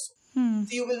break also. Hmm.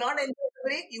 So you will not enjoy the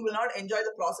break, you will not enjoy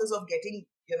the process of getting,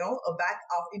 back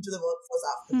out into the workforce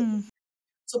after the Hmm. break.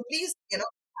 So please,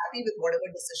 happy with whatever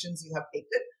decisions you have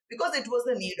taken because it was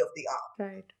the need of the hour.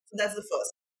 Right. So that's the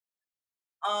first.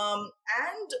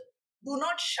 And do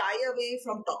not shy away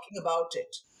from talking about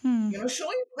it. Hmm. Show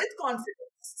it with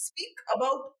confidence. Speak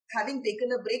about having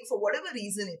taken a break for whatever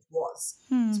reason it was.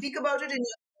 Hmm. Speak about it in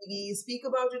your TV, speak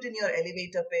about it in your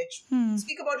elevator pitch, Hmm.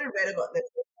 speak about it wherever.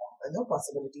 There's no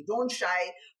possibility. Don't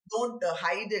shy, don't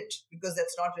hide it because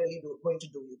that's not really going to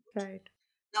do you good. Right.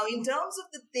 Now, in terms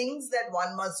of the things that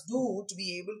one must do to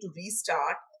be able to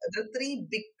restart, there are three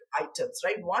big items,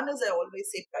 right? One is I always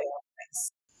say prioritize.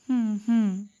 Hmm.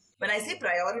 Hmm. When I say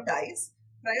prioritize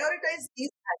these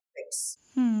aspects.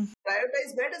 Hmm.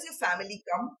 Prioritize where does your family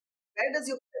come? Where does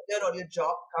your career or your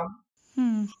job come?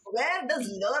 Hmm. Where does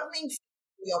learning fit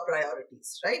into your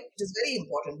priorities, right? It is very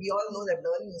important. We all know that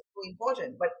learning is so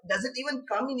important, but does it even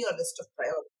come in your list of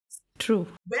priorities? True.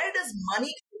 Where does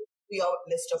money fit into your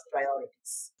list of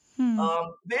priorities? Hmm.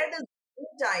 Where does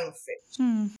time fit?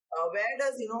 Hmm. Where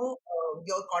does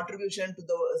your contribution to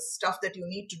the stuff that you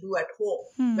need to do at home?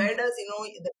 Hmm. Where does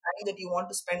the time that you want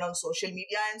to spend on social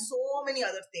media and so many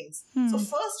other things? So Hmm.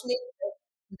 first, make a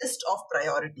list of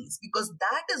priorities because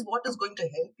that is what is going to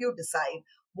help you decide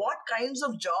what kinds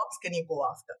of jobs can you go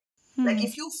after. Like Hmm.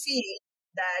 if you feel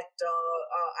that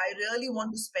I really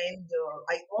want to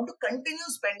I want to continue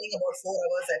spending about 4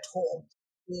 hours at home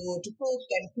to cook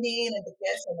and clean and to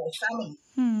care for my family,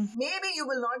 Hmm. maybe you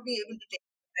will not be able to take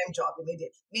a full-time job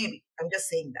immediately. Maybe. I'm just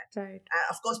saying that. Right.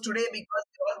 Of course, today, because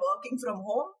you're all working from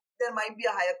home, there might be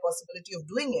a higher possibility of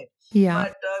doing it. Yeah.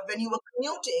 But when you were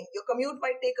commuting, your commute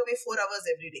might take away 4 hours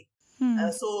every day. Hmm.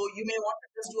 So you may want to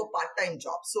just do a part-time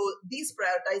job. So these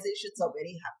prioritizations are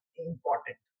very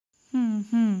important. Hmm.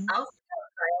 Hmm. After you're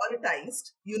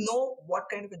prioritized, you know what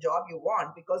kind of a job you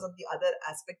want because of the other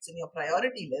aspects in your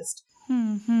priority list.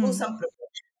 Hmm. Do Hmm. some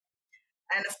preparation.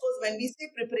 And of course, when we say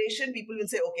preparation, people will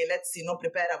say, okay, let's,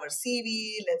 prepare our CV,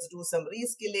 let's do some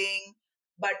reskilling.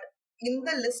 But in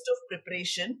the list of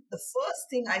preparation, the first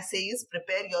thing I say is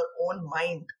prepare your own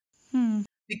mind Hmm.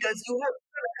 because you have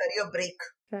a career break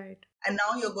Right. and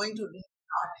now you're going to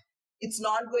restart. It's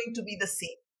not going to be the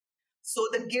same. So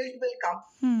the guilt will come.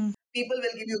 Hmm. People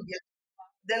will give you guilt.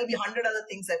 There will be 100 other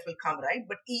things that will come, right?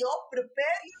 But you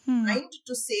prepare Hmm. your mind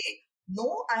to say,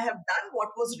 no, I have done what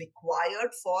was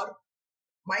required for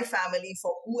my family,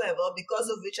 for whoever, because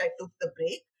of which I took the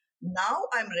break. Now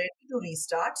I'm ready to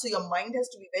restart. So your mind has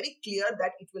to be very clear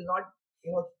that it will not,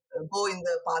 go in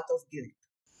the path of guilt.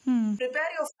 Hmm. Prepare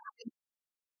your family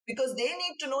because they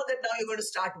need to know that now you're going to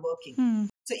start working. Hmm.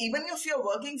 So even if you're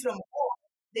working from home,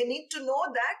 they need to know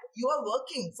that you are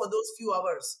working for those few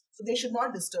hours. So they should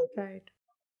not disturb you. Right.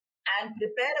 And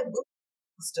prepare a good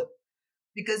system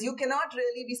because you cannot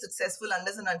really be successful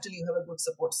unless and until you have a good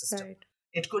support system. Right.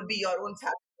 It could be your own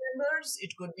family members,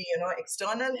 it could be,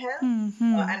 external help. Hmm.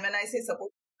 Hmm. And when I say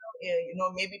support,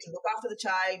 maybe to look after the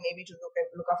child, maybe to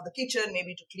look after the kitchen,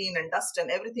 maybe to clean and dust and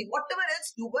everything, whatever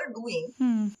else you were doing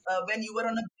Hmm. when you were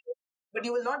on a break, but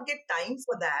you will not get time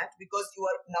for that because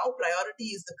your now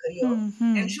priority is the career. Hmm.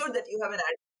 Hmm. Ensure that you have an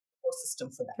adequate support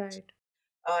system for that. Right.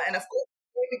 And of course,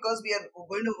 because we are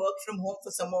going to work from home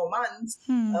for some more months,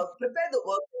 Hmm. prepare the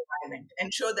work environment.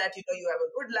 Ensure that you have a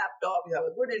good laptop, you have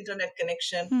a good internet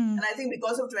connection. Hmm. And I think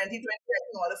because of 2020, I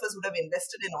think all of us would have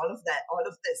invested in all of that, all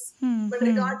of this. Hmm. But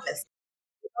Hmm. regardless,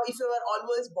 if you are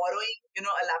always borrowing,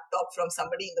 a laptop from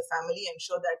somebody in the family,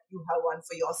 ensure that you have one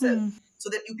for yourself Hmm. so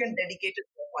that you can dedicate it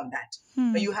on that.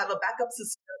 Hmm. You have a backup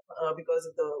system because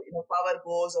if the power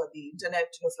goes or the internet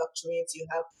fluctuates, you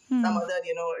have some Hmm. other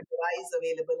device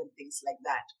available and things like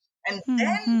that. And Hmm.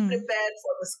 then Hmm. prepare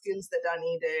for the skills that are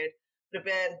needed.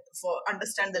 Prepare for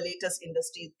understand the latest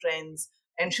industry trends.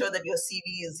 Ensure that your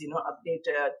CV is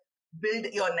updated. Build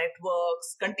your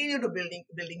networks. Continue to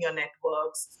building your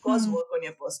networks. Of course, Hmm. work on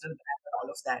your personal brand and all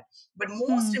of that. But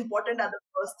most Hmm. important are the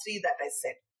first three that I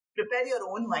said. Prepare your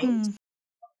own mind Hmm.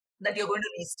 that you're going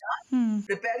to restart. Hmm.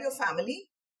 Prepare your family.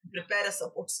 Prepare a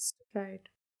support system. Right.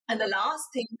 And the last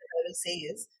thing that I will say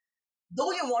is,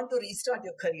 though you want to restart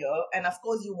your career, and of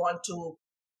course you want to,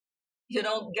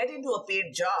 get into a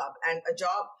paid job and a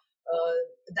job uh,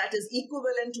 that is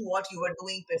equivalent to what you were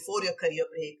doing before your career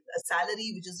break, a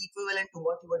salary which is equivalent to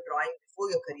what you were drawing before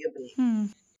your career break. Hmm.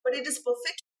 But it is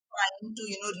perfectly fine to,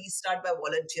 restart by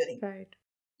volunteering. Right.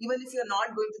 Even if you're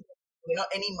not going to get,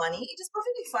 any money, it is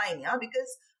perfectly fine, yeah,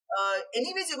 because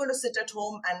anyways you're going to sit at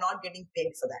home and not getting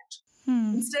paid for that.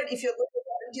 Hmm. Instead, if you're going to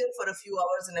volunteer for a few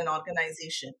hours in an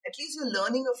organization, at least you're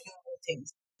learning a few new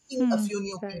things, meeting a Hmm. few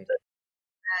new Right. people,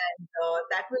 and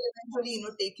that will eventually,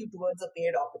 take you towards a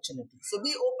paid opportunity. So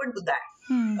be open to that.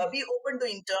 Hmm. Be open to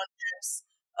internships,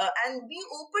 and be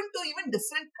open to even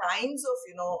different kinds of,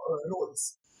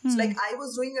 roles. So, Hmm. like I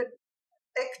was doing a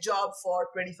tech job for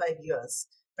 25 years,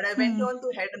 but I went Hmm. on to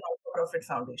head a non-profit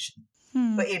foundation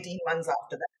Hmm. for 18 months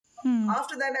after that. Hmm.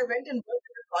 After that, I went and worked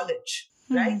in a college,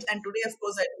 Hmm. right? And today, of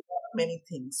course, I do many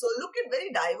things. So look at very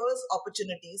diverse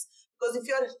opportunities because if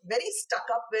you're very stuck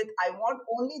up with, I want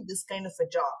only this kind of a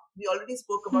job, we already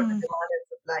spoke about the Hmm. demand and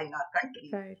supply in our country.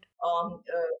 Right.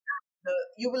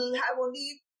 You will have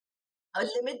only a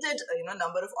limited,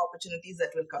 number of opportunities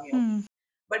that will come your way. Hmm.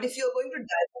 But if you're going to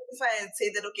diversify and say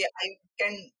that, okay, I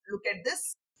can look at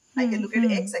this, I can Hmm. look at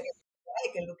Hmm. X, I can look at Y,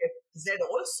 I can look at Z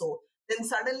also, then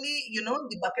suddenly,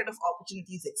 the bucket of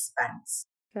opportunities expands.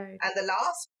 Right. And the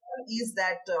last one is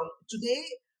that today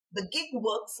the gig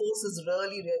workforce is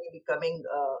really, really becoming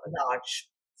large.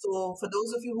 So for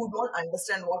those of you who don't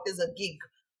understand what is a gig,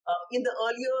 in the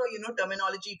earlier,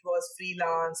 terminology, it was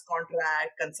freelance,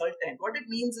 contract, consultant. What it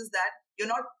means is that you're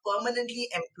not permanently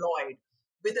employed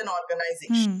with an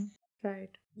organization. Hmm.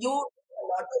 Right. You do a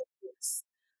lot of gigs.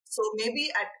 So maybe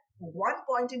at one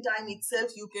point in time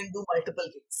itself, you can do multiple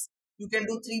gigs. You can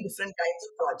do three different kinds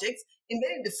of projects in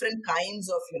very different kinds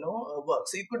of work.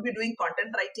 So you could be doing content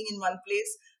writing in one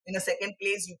place. In a second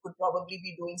place, you could probably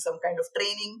be doing some kind of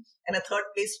training, and a third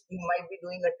place, you might be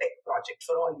doing a tech project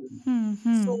for all you know.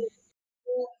 Hmm. So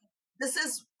Hmm. this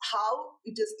is how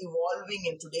it is evolving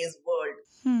in today's world.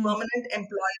 Hmm. Permanent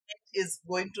employment is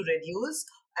going to reduce,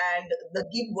 and the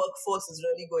gig workforce is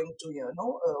really going to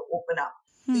open up.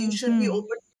 So you Hmm. should be Hmm.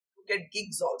 open to get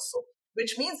gigs also,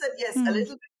 which means that yes, a Hmm.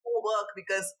 little bit more work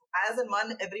because as and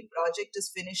when every project is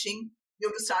finishing, you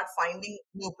have to start finding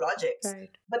new projects.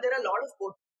 Right. But there are a lot of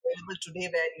portals available today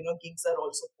where gigs are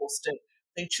also posted.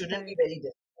 So it shouldn't be Right. very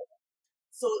difficult.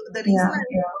 So the reason Yeah.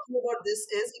 I'm talking about this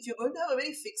is if you're going to have a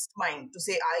very fixed mind to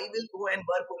say, I will go and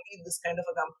work only in this kind of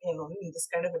a company and only in this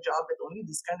kind of a job with only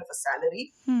this kind of a salary,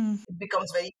 Hmm. it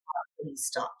becomes very hard to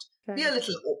restart. Be a Right.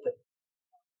 little open.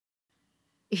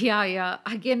 Yeah, yeah.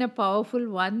 Again, a powerful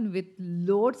one with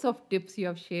loads of tips you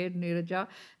have shared, Niraja,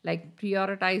 like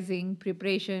prioritizing,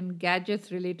 preparation,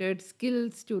 gadgets related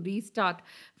skills to restart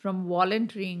from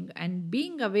volunteering and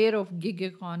being aware of gig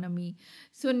economy.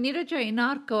 So, Niraja, in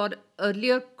our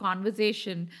earlier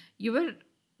conversation, you were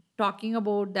talking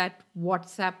about that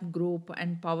WhatsApp group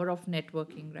and power of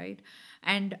networking, right?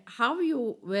 And how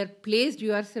you were placed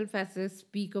yourself as a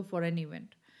speaker for an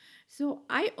event. So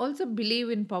I also believe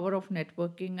in power of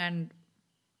networking, and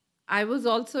I was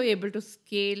also able to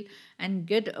scale and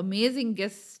get amazing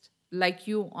guests like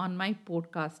you on my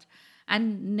podcast.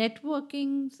 And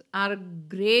networkings are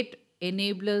great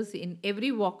enablers in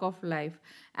every walk of life,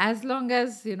 as long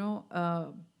as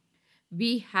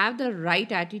we have the right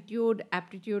attitude,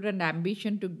 aptitude, and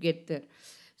ambition to get there.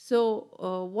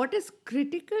 So, what is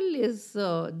critical is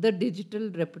the digital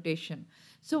reputation.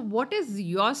 So, what is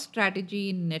your strategy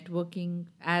in networking?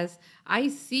 As I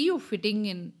see you fitting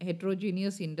in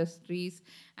heterogeneous industries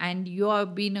and you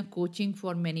have been a coaching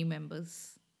for many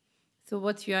members. So,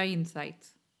 what's your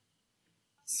insights?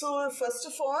 So, first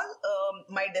of all,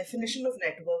 my definition of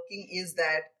networking is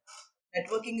that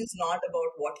networking is not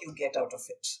about what you get out of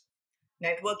it.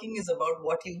 Networking is about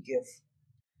what you give.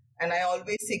 And I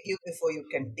always say give before you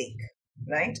can take,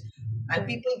 right? And Right.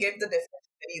 people get the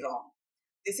definition very wrong.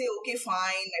 They say, okay,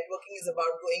 fine, networking is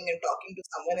about going and talking to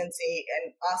someone and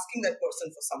asking that person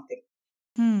for something,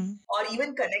 Hmm. or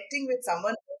even connecting with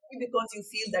someone only because you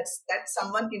feel that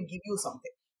someone can give you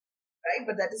something, right?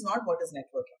 But that is not what is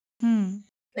networking. Hmm.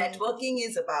 Right. Networking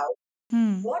is about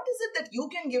Hmm. what is it that you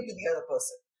can give to the other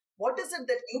person? What is it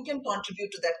that you can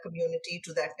contribute to that community,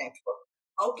 to that network?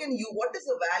 How can you, what is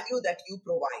the value that you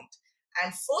provide? And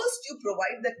first, you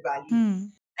provide that value. Hmm.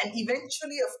 And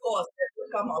eventually, of course, there will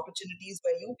come opportunities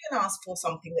where you can ask for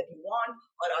something that you want,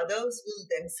 or others will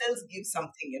themselves give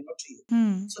something, to you.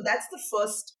 Hmm. So that's the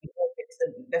first, it's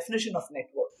the definition of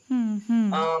networking. Hmm. Hmm.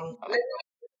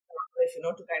 If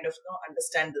to kind of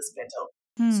understand this better.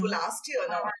 So Hmm. last year,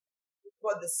 now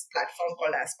for this platform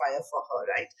called Aspire for Her,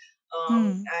 right?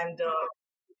 Hmm. And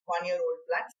 1 year old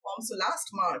platform. So last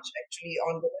March, actually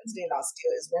on Women's Day last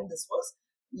year, is when this was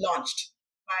launched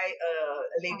by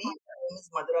a lady. Her name is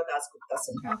Madhura Das Gupta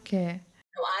Sinha. Okay.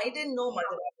 Now I didn't know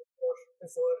Madhura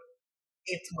before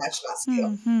 8th March last year.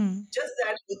 Hmm. Hmm. Just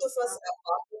that both of us are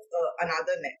part of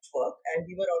another network, and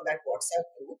we were on that WhatsApp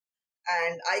group.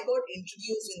 And I got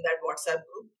introduced in that WhatsApp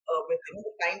group with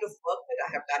the kind of work that I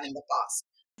have done in the past.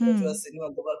 It Hmm. was the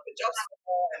work with jobs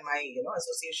and my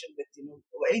association with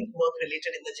very work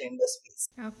related in the gender space.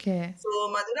 Okay. So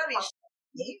Madhura reached out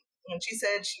to me and she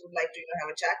said she would like to have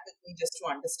a chat with me just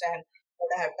to understand what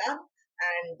I have done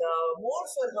and more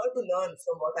for her to learn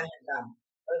from what I had done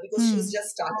because she Hmm. was just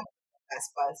starting to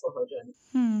aspire for her journey.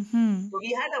 Hmm. Hmm. So we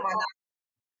had a one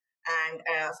and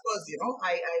of course,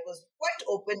 I was quite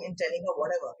open in telling her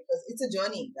whatever because it's a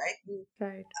journey, right?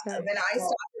 Right. Right. When I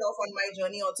started off on my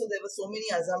journey, also there were so many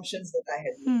assumptions that I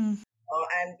had made. Hmm.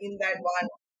 And in that 1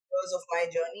 years of my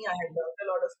journey, I had learned a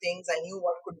lot of things. I knew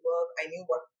what could work. I knew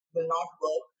what will not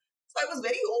work. So I was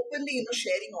very openly,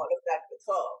 sharing all of that with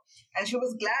her, and she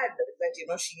was glad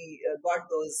that she got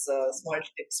those small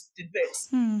tidbits.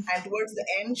 Hmm. And towards the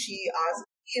end, she asked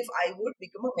me if I would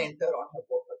become a mentor on her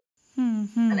portal, Hmm.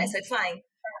 and I Hmm. said fine.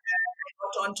 I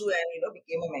got onto and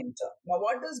became a mentor. Now,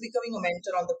 what does becoming a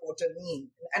mentor on the portal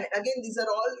mean? And again, these are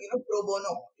all pro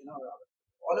bono.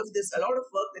 All of this, a lot of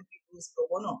work that we do is pro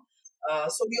bono.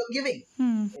 So you're giving,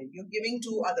 Hmm.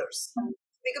 to others.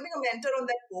 Becoming a mentor on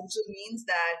that portal means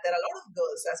that there are a lot of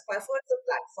girls. Aspire for is a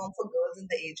platform for girls in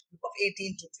the age group of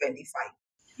 18 to 25.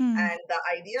 Hmm. And the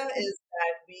idea is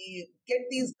that we get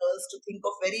these girls to think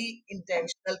of very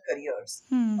intentional careers.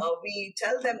 Hmm. We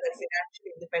tell them that financial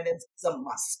independence is a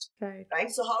must, Right. right?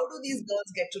 So, how do these girls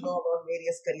get to know about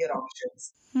various career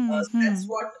options? Hmm. So that's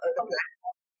Hmm. what the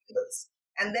platform enables.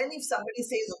 And then, if somebody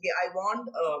says, okay, I want,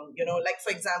 like for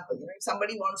example, if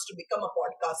somebody wants to become a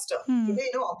podcaster, Hmm. today,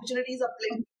 opportunities are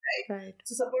plenty, right? Right.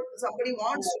 So, suppose somebody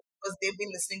wants to, because they've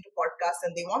been listening to podcasts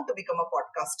and they want to become a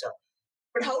podcaster.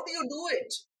 But how do you do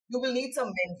it? You will need some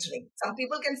mentoring. Some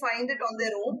people can find it on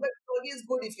their own, but it's always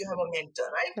good if you have a mentor,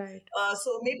 right? Right.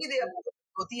 So maybe they are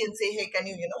Jyoti and say, hey, can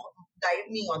you, guide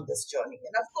me on this journey?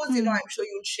 And of course, Hmm. I'm sure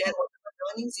you'll share whatever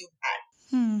learnings you've had.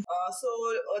 Hmm. So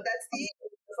that's the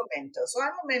of a mentor. So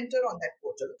I'm a mentor on that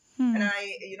portal, and Hmm.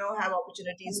 I, have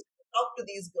opportunities to talk to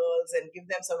these girls and give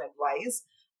them some advice.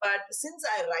 But since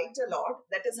I write a lot,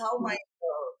 that is how my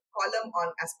column on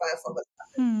Aspire for Her.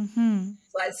 Hmm. Hmm.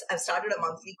 So I've started a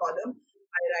monthly column.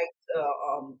 I write,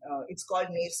 it's called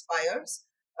Nave Spires.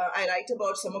 I write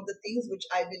about some of the things which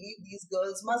I believe these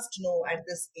girls must know at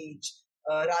this age,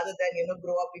 rather than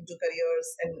grow up into careers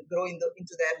and grow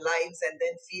into their lives and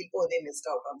then feel they missed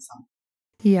out on something.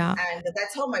 Yeah. And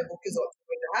that's how my book is also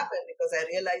going to happen because I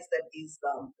realize that these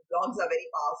blogs are very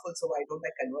powerful. So why don't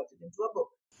I convert it into a book?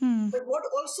 Hmm. But what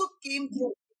also came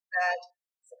through is that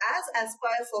as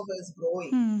Aspire for Her is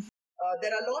growing, Hmm.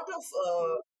 there are a lot of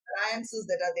alliances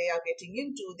that they are getting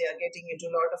into. They are getting into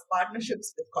a lot of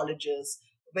partnerships with colleges,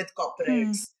 with Hmm.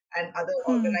 corporates, and other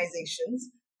Hmm. organizations.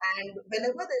 And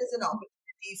whenever there is an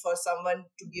opportunity for someone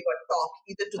to give a talk,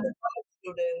 either to the college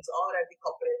students or at the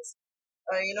corporates,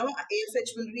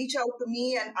 AFH will reach out to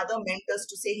me and other mentors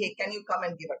to say, hey, can you come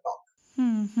and give a talk?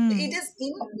 It is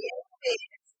in many ways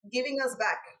giving us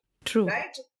back, True.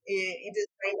 right? It is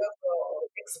kind of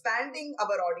expanding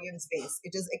our audience base.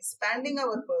 It is expanding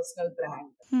our personal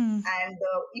brand. And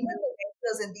even the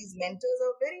mentors, and these mentors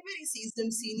are very, very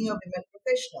seasoned senior women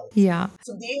professionals. Yeah.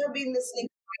 So they have been listening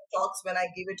to my talks when I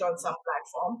give it on some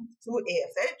platform through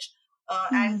AFH.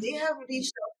 And they have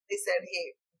reached out. They said,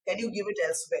 hey, can you give it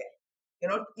elsewhere?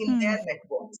 In their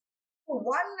networks. So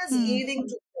one is leading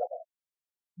to the other.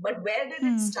 But where did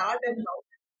it start and how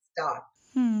did it start?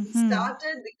 It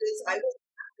started because I was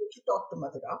happy to talk to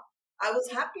Madhura. I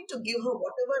was happy to give her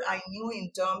whatever I knew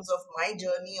in terms of my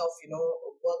journey of,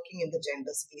 working in the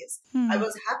gender space. I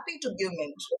was happy to give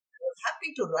mentorship. I was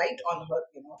happy to write on her,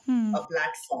 a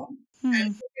platform and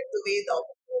look at the way the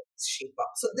opportunities shape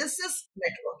up. So this is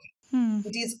networking.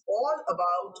 It is all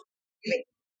about healing.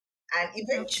 And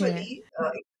eventually, it's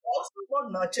also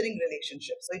about nurturing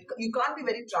relationships. So you can't be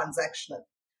very transactional,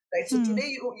 right? So today,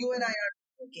 you and I are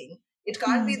thinking, it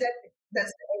can't be that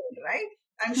that's the end, right?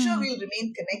 I'm sure we'll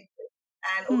remain connected.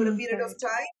 And over a period of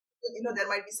time, there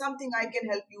might be something I can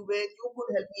help you with, you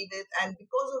could help me with. And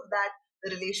because of that, the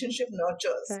relationship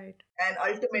nurtures. Right. And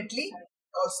ultimately, it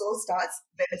also starts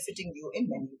benefiting you in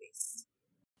many ways.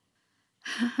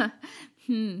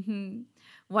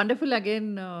 Wonderful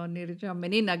again, Nirija.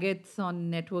 Many nuggets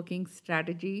on networking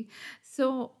strategy.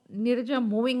 So, Nirija,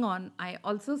 moving on, I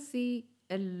also see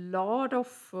a lot of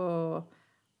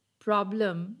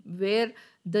problem where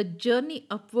the journey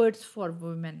upwards for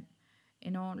women,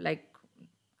 like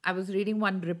I was reading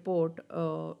one report,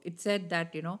 it said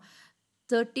that,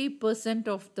 30%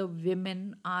 of the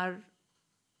women are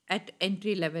at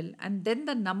entry level, and then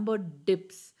the number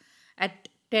dips at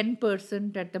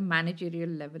 10% at the managerial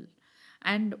level,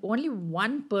 and only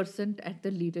 1% at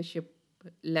the leadership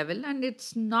level, and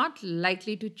it's not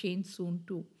likely to change soon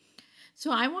too.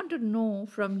 So I want to know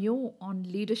from you on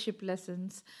leadership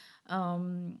lessons,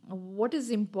 what is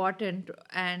important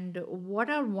and what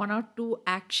are one or two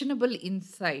actionable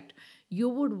insight you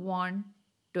would want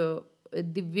the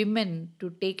women to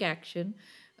take action,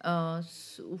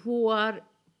 who are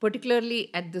particularly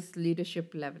at this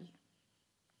leadership level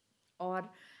or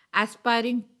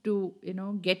aspiring to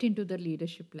get into the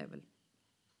leadership level.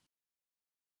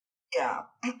 Yeah.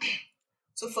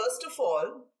 So, first of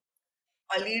all,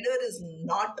 a leader is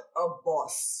not a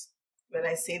boss. When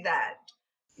I say that,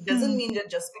 it doesn't mean that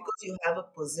just because you have a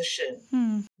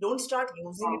position, don't start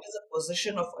using it as a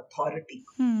position of authority.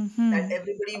 That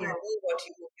everybody will do what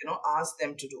you ask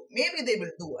them to do. Maybe they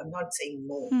will do. I'm not saying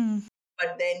no,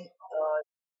 but then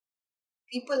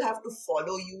people have to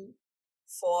follow you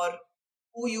for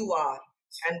who you are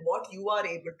and what you are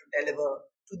able to deliver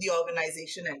to the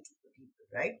organization and to the people.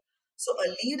 Right. So a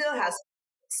leader has to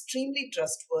be extremely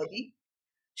trustworthy.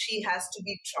 She has to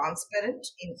be transparent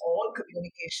in all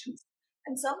communications.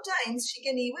 And sometimes she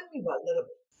can even be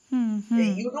vulnerable.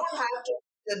 You don't have to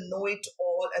be the know it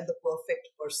all and the perfect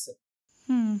person.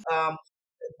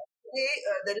 Today,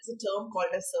 there is a term called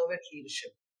as servant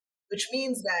leadership, which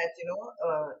means that,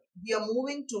 we are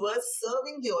moving towards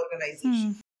serving the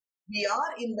organization. We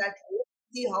are in that role to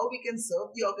see how we can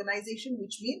serve the organization,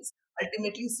 which means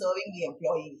ultimately serving the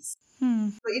employees.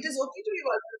 So it is okay to be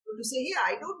vulnerable to say, yeah,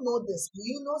 I don't know this. Do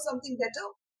you know something better?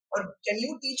 Or can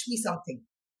you teach me something?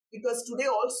 Because today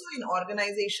also in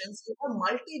organizations, you have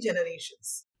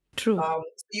multi-generations. True. So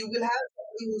you will have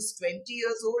somebody who's 20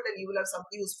 years old and you will have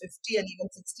somebody who's 50 and even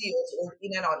 60 years old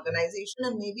in an organization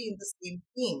and maybe in the same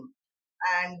team.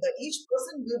 And each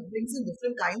person brings in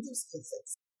different kinds of skill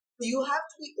sets. So you have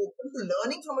to be open to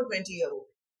learning from a 20-year-old.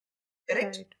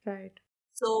 Correct? Right.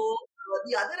 So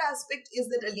the other aspect is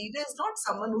that a leader is not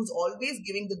someone who's always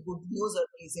giving the good news or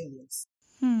praising news.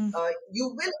 You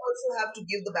will also have to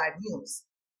give the bad news.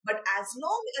 But as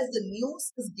long as the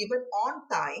news is given on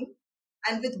time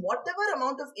and with whatever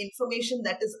amount of information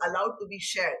that is allowed to be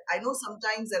shared, I know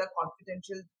sometimes there are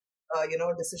confidential,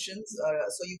 decisions,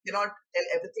 so you cannot tell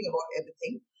everything about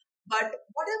everything. But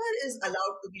whatever is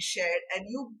allowed to be shared, and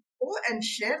you go and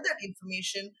share that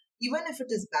information, even if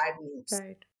it is bad news,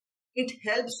 Right. it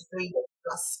helps build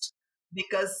trust,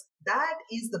 because that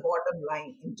is the bottom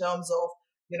line in terms of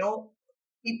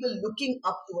people looking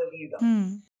up to a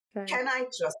leader. Right. Can I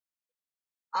trust?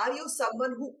 Are you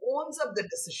someone who owns up the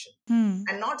decision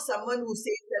and not someone who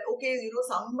says that, okay,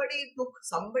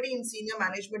 somebody in senior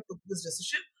management took this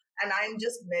decision and I'm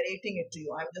just narrating it to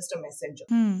you, I'm just a messenger?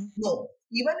 No,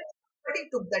 even if somebody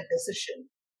took that decision,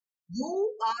 You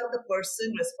are the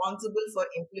person responsible for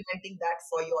implementing that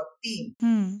for your team.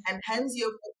 Hmm. And hence you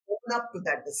have to own up to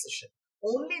that decision.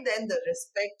 Only then the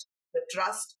respect, the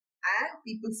trust, and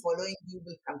people following you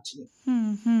will continue.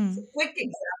 Hmm. Hmm. So, quick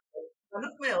example, one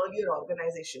of my earlier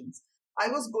organizations, I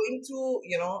was going through,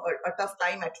 a tough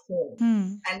time at home. Hmm.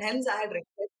 And hence I had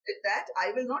requested that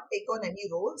I will not take on any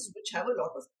roles which have a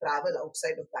lot of travel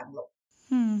outside of Bangalore,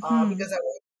 Hmm. Hmm. because I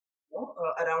was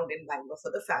around in Bangalore for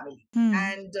the family. Hmm.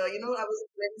 And, I was in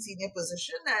a very senior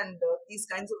position, and these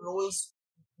kinds of roles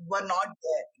were not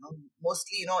there.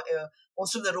 Mostly,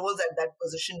 most of the roles at that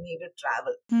position needed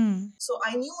travel. Hmm. So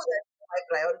I knew that my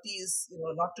priority is,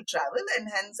 not to travel, and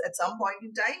hence at some point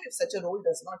in time, if such a role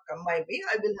does not come my way,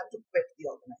 I will have to quit the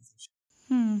organization.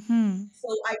 Hmm. Hmm. So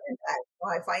I did that.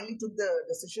 I finally took the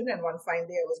decision, and one fine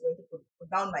day I was going to put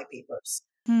down my papers.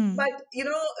 Hmm. But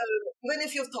even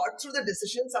if you've thought through the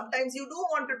decision, sometimes you do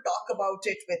want to talk about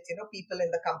it with people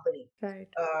in the company. Right.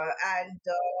 And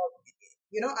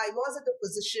I was at a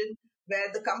position where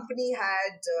the company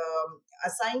had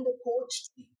assigned a coach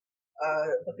to me.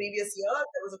 The previous year,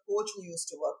 there was a coach who used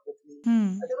to work with me.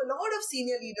 Hmm. There were a lot of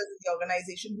senior leaders in the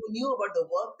organization who knew about the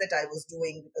work that I was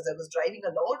doing because I was driving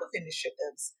a lot of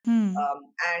initiatives. Hmm.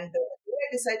 And when I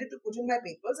decided to put in my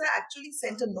papers, I actually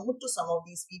sent a note to some of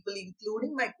these people,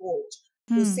 including my coach,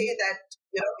 to Hmm. say that,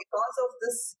 because of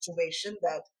this situation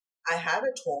that I have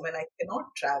at home and I cannot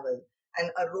travel, and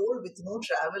a role with no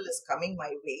travel is coming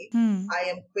my way, Hmm. I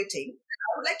am quitting. I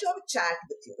would like to have a chat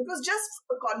with you. It was just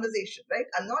a conversation, right?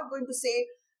 I'm not going to say,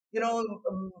 you know,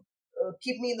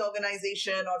 keep me in the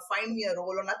organization or find me a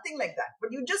role or nothing like that.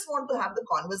 But you just want to have the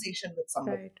conversation with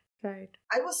somebody. Right. Right.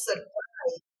 I was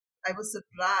surprised. I was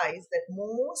surprised that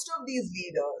most of these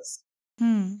leaders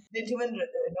Hmm. didn't even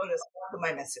respond to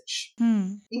my message,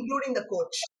 Hmm. including the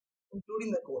coach.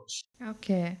 Including the coach.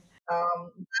 Okay.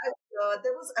 But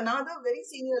there was another very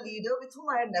senior leader with whom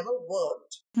I had never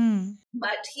worked, Hmm.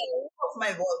 but he knew of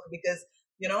my work because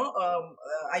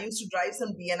I used to drive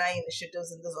some BNI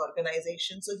initiatives in this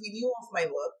organization, so he knew of my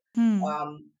work. Hmm.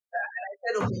 And I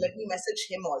said, okay, let me message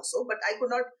him also, but I could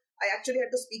not. I actually had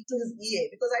to speak to his EA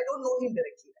because I don't know him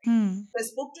directly. Right? Hmm. So I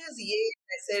spoke to his EA and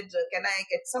I said, can I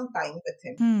get some time with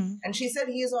him? Hmm. And she said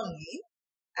he is on leave,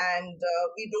 and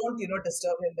we don't,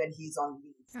 disturb him when he's on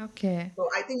leave. Okay. So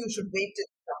I think you should wait till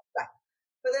he comes back.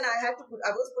 But then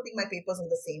I was putting my papers on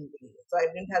the same day. So I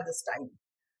didn't have this time,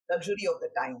 luxury of the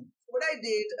time. What I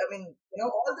did, I mean,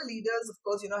 all the leaders, of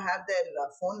course, have their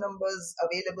phone numbers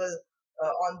available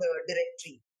on the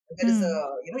directory. There is a,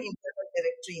 Hmm. internal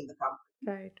directory in the company.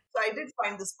 Right. So I did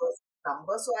find this person's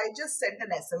number. So I just sent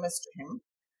an SMS to him.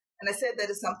 And I said, there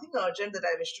is something urgent that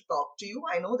I wish to talk to you.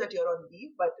 I know that you're on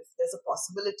leave, but if there's a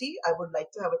possibility, I would like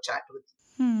to have a chat with you.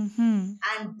 Hmm. Hmm.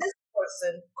 And this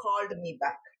person called me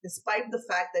back, despite the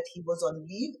fact that he was on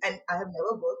leave and I have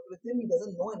never worked with him. He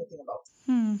doesn't know anything about it,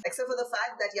 Hmm. except for the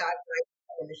fact that, yeah, I tried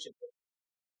an initiative.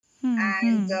 Hmm.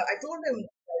 And Hmm. I told him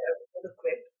that I was going to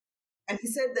quit. And he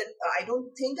said that I don't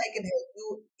think I can help you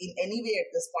in any way at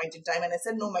this point in time. And I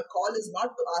said, no, my call is not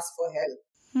to ask for help,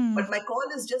 Hmm. but my call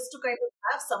is just to kind of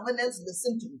have someone else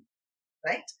listen to me,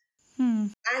 right? Hmm.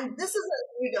 And this is a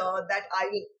leader that I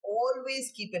will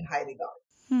always keep in high regard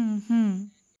Hmm. Hmm.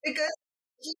 because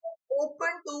he is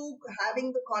open to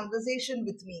having the conversation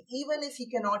with me, even if he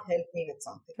cannot help me with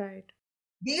something. Right.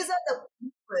 These are the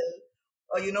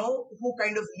people, who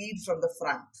kind of lead from the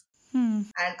front. Hmm.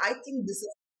 And I think this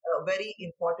is a very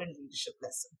important leadership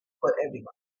lesson for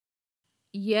everyone.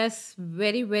 Yes,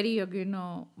 very, very,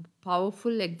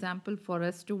 powerful example for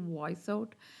us to voice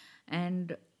out.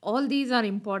 And all these are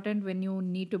important when you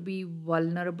need to be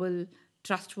vulnerable,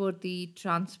 trustworthy,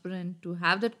 transparent, to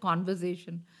have that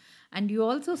conversation. And you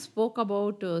also spoke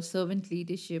about servant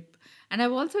leadership. And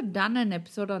I've also done an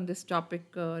episode on this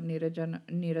topic,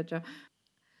 Neeraja.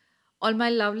 All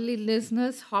my lovely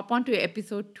listeners, hop on to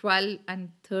episode 12 and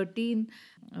 13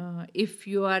 if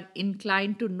you are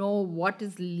inclined to know what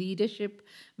is leadership,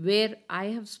 where I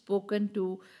have spoken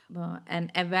to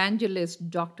an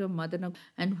evangelist, Dr. Madan,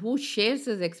 and who shares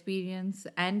his experience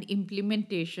and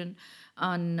implementation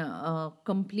on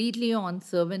completely on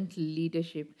servant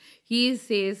leadership. He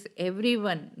says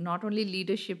everyone, not only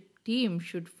leadership team,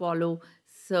 should follow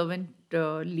servant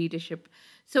leadership.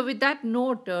 So, with that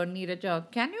note, Neeraja,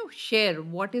 can you share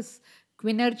what is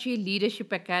Quinergy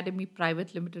Leadership Academy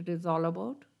Private Limited is all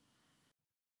about?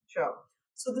 Sure.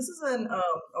 So this is an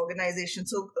organization.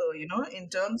 So in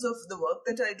terms of the work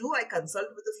that I do, I consult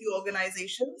with a few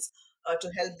organizations to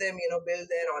help them, build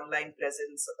their online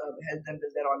presence, help them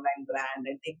build their online brand,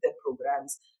 and take their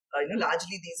programs.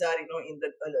 Largely these are, in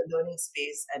the learning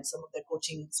space and some of their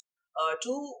coaching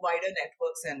to wider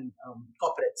networks and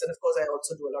corporates. And of course, I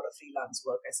also do a lot of freelance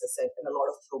work, as I said, and a lot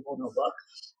of pro bono work.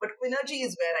 But Quinergy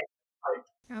is where I start.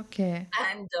 Okay.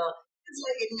 And it's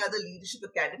like any other leadership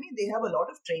academy, they have a lot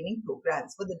of training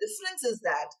programs. But the difference is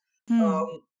that Hmm.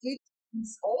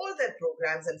 all their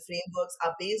programs and frameworks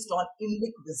are based on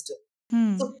Indic wisdom.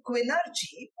 Hmm. So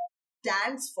Quinergy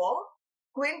stands for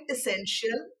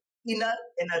quintessential inner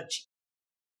energy,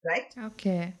 right?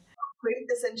 Okay.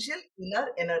 Quintessential inner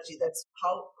energy. That's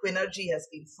how Quinergy has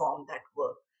been formed, that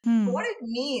word. So Hmm. what it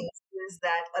means is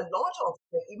that a lot of,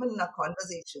 even in our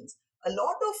conversations, a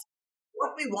lot of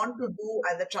what we want to do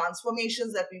and the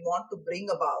transformations that we want to bring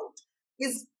about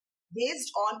is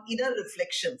based on inner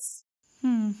reflections.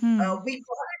 Hmm. Hmm. We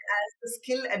call it as the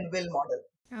skill and will model.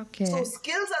 So Okay.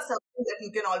 skills are something that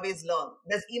you can always learn.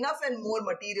 There's enough and more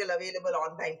material available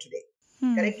online today.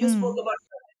 Hmm. Correct? You Hmm. spoke about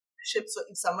servant leadership. So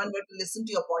if someone were to listen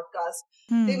to your podcast,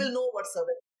 they Hmm. will know what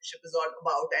servant leadership is all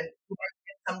about, and you might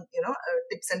get some,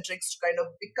 tips and tricks to kind of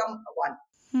become one.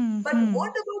 Hmm. But Hmm.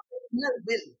 what about the inner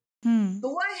will? Hmm. Do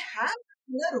I have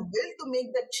the inner will to make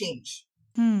that change?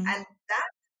 Hmm. And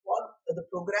that's what the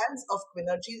programs of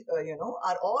Quinergy,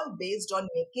 are all based on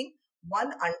making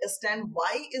one understand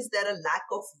why is there a lack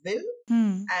of will,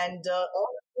 Hmm. and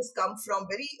all of this come from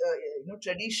very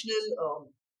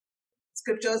traditional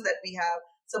scriptures that we have,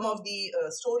 some of the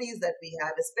stories that we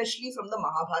have, especially from the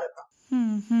Mahabharata.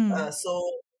 Hmm. Hmm. So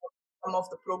some of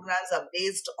the programs are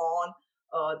based on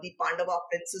the Pandava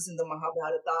princes in the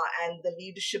Mahabharata and the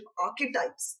leadership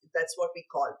archetypes. That's what we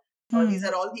call. These Hmm.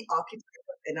 are all the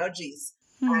archetypal energies.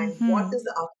 Hmm. And what Hmm. is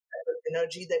the archetypal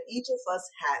energy that each of us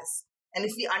has? And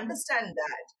if we understand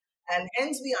that, and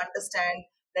hence we understand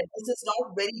that this is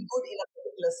not very good in a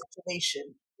particular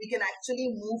situation, we can actually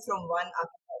move from one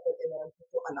archetypal energy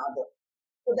to another.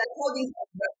 So that's how these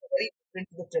programs are very different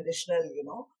to the traditional,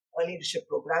 leadership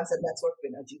programs, and that's what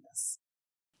Quinergy does.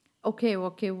 Okay,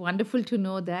 okay, wonderful to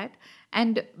know that.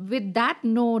 And with that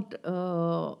note,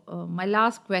 my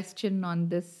last question on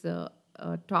this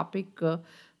topic,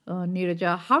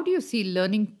 Neeraja, how do you see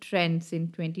learning trends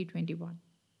in 2021?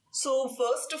 So,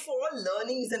 first of all,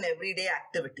 learning is an everyday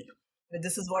activity.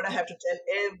 This is what I have to tell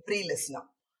every listener.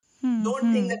 Hmm.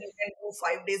 Don't think that Hmm. you can do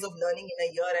 5 days of learning in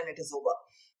a year and it is over,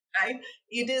 right?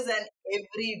 It is an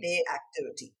everyday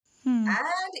activity, Hmm.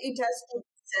 and it has to be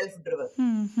self driven.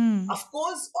 Hmm. Hmm. Of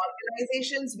course,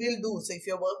 organizations will do. So if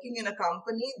you're working in a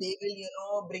company, they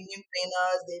will, bring in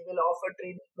trainers, they will offer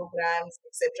training programs,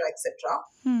 etc., etc.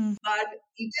 Hmm. But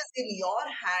it is in your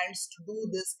hands to do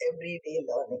this everyday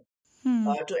learning, Hmm.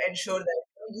 to ensure that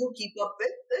you keep up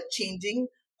with the changing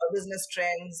business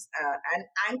trends, and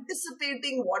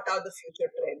anticipating what are the future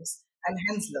trends, and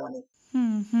hence learning.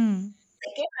 Hmm. Hmm.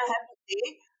 Second, I have to say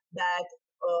that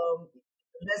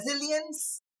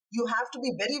resilience, you have to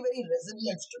be very, very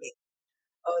resilient today.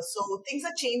 So things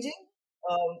are changing,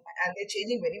 and they're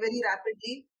changing very, very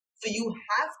rapidly. So you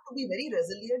have to be very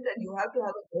resilient and you have to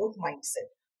have a growth mindset.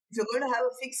 If you're going to have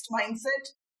a fixed mindset,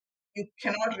 you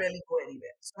cannot really go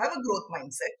anywhere. So have a growth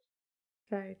mindset.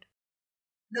 Right.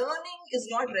 Learning is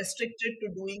not restricted to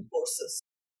doing courses.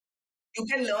 You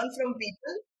can learn from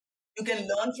people. You can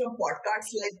learn from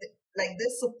podcasts like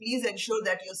this. So please ensure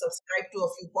that you subscribe to a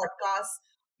few podcasts.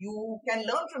 You can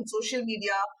learn from social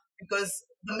media, because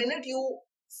the minute you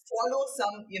follow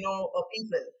some,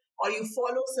 people, or you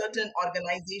follow certain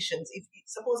organizations, if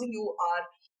supposing you are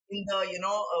in the,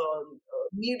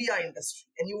 media industry,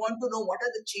 and you want to know what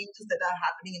are the changes that are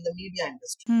happening in the media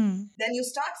industry, Hmm. then you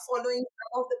start following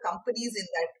some of the companies in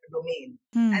that domain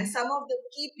and Hmm. some of the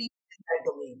key people in that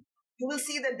domain. You will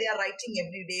see that they are writing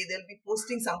every day, they'll be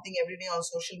posting something every day on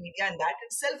social media, and that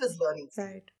itself is learning for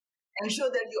you. Right. Ensure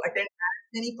that you attend as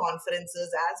many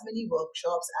conferences, as many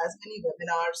workshops, as many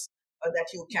webinars that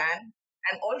you can.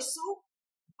 And also,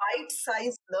 bite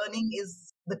sized learning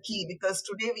is the key, because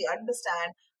today we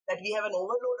understand that we have an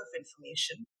overload of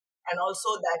information, and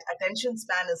also that attention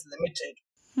span is limited.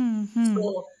 Hmm. So,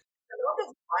 Hmm. a lot of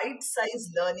bite sized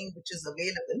learning which is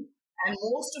available, and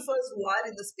most of us who are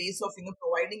in the space of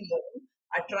providing learning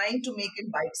are trying to make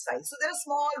it bite sized. So, there are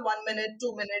small 1 minute,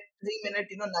 2 minute, 3 minute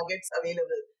nuggets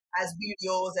available as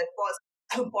videos and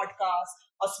podcasts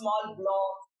or small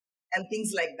blogs and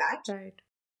things like that. Right.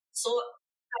 So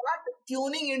start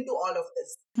tuning into all of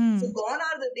this. So Hmm. gone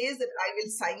are the days that I will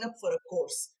sign up for a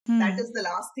course. That Hmm. is the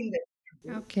last thing that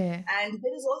you do. Okay. And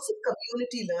there is also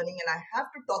community learning, and I have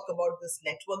to talk about this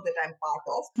network that I'm part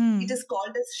of. Hmm. It is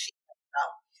called as Shikha.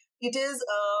 It is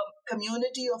a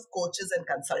community of coaches and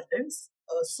consultants,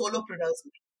 solopreneurs,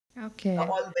 Okay.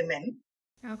 all women,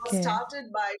 was Okay.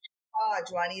 started by Shilpa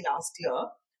Ajwani last year.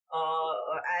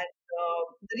 And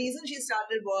The reason she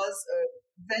started was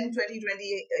when 2020,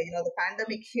 the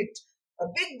pandemic hit.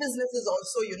 Big businesses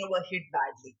also, were hit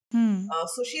badly. Hmm.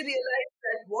 So she realized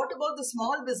that what about the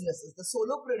small businesses, the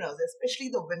solopreneurs, especially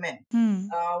the women? Hmm.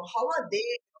 How are they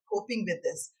coping with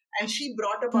this? And she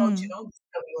brought about, Hmm. this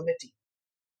community.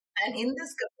 And in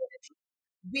this community,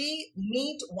 we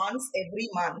meet once every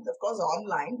month, of course,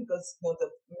 online because the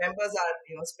members are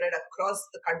spread across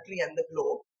the country and the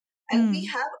globe, and we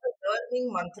Hmm. have a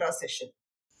learning mantra session.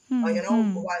 Hmm.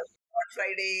 Hmm. One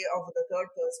Friday of the third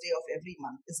Thursday of every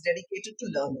month is dedicated to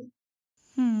learning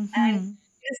Hmm. and Hmm.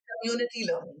 is community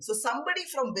learning. So somebody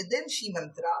from within Shi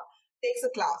Mantra takes a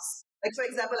class. Like for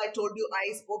example, I told you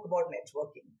I spoke about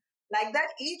networking. Like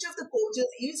that, each of the coaches,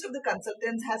 each of the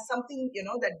consultants has something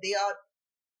that they are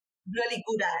really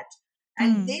good at,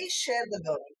 and Hmm. they share the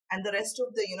learning, and the rest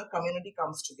of the community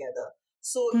comes together.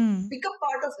 So Hmm. become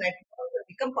part of networks,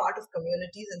 become part of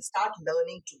communities, and start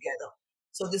learning together.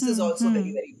 So this is Hmm. also very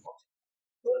Hmm. very important.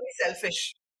 Don't be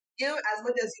selfish. Give as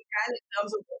much as you can in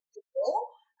terms of what you know,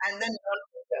 and then learn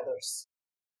from the others.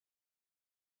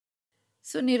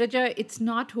 So, Niraja, it's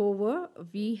not over.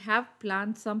 We have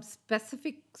planned some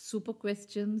specific super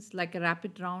questions like a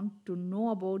rapid round to know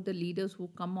about the leaders who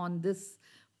come on this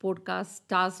podcast,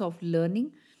 Stars of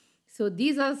Learning. So,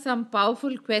 these are some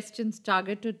powerful questions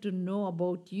targeted to know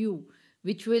about you,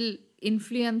 which will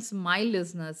influence my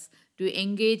listeners to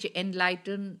engage,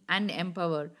 enlighten, and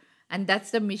empower. And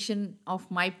that's the mission of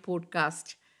my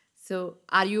podcast. So,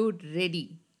 are you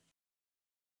ready?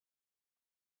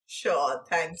 Sure,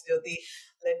 thanks, Jyoti.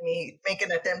 Let me make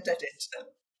an attempt at it.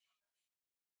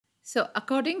 So,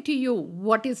 according to you,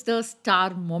 what is the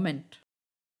star moment?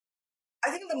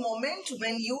 I think the moment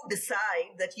when you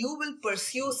decide that you will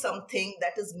pursue something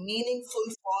that is meaningful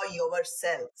for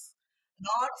yourself,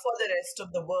 not for the rest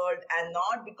of the world, and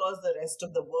not because the rest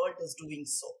of the world is doing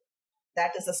so.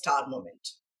 That is a star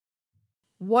moment.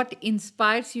 What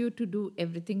inspires you to do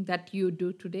everything that you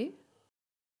do today?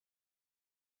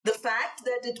 The fact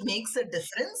that it makes a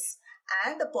difference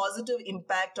and a positive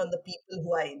impact on the people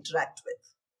who I interact with.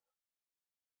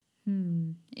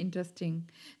 Interesting.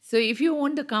 So, if you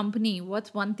owned a company,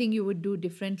 what's one thing you would do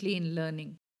differently in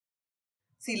learning?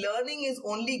 See, learning is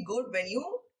only good when you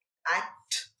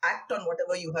act on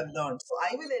whatever you have learned. So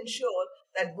I will ensure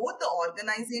that both the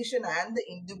organization and the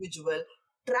individual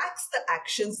tracks the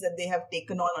actions that they have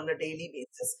taken on a daily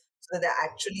basis, so that they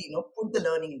actually put the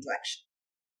learning into action.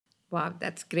 Wow,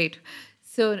 that's great.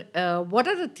 So, what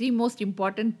are the three most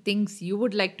important things you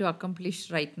would like to accomplish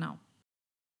right now?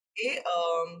 Okay,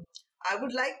 I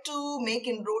would like to make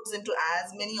inroads into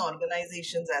as many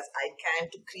organizations as I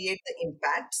can to create the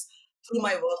impacts through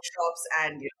my workshops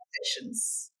and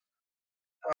sessions.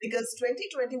 Because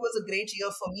 2020 was a great year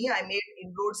for me. I made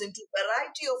inroads into a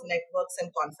variety of networks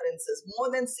and conferences, more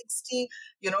than 60,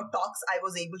 talks I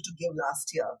was able to give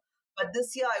last year. But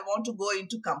this year I want to go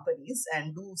into companies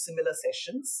and do similar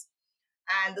sessions.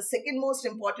 And the second most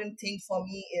important thing for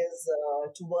me is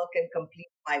to work and complete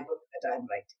my book that I'm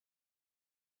writing.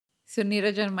 So,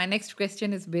 Nirajan, my next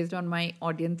question is based on my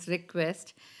audience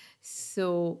request.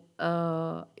 So,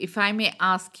 if I may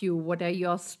ask you, what are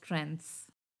your strengths?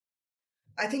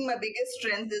 I think my biggest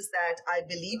strength is that I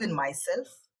believe in myself,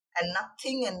 and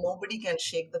nothing and nobody can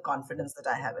shake the confidence that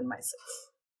I have in myself.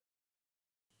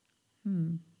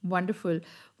 Wonderful.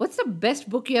 What's the best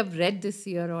book you have read this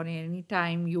year or any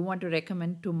time you want to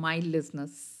recommend to my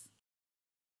listeners?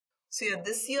 So yeah,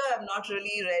 this year I've not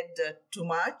really read too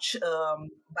much,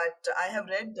 but I have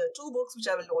read two books which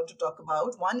I will want to talk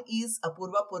about. One is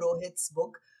Apurva Purohit's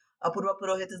book. Apurva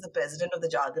Purohit is the president of the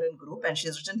Jagran Group, and she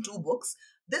has written two books.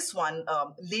 This one,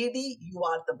 Lady, You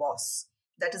Are the Boss.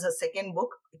 That is her second book,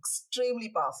 extremely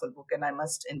powerful book, and I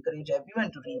must encourage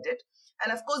everyone to read it.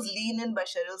 And of course, Lean In by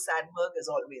Sheryl Sandberg is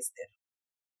always there.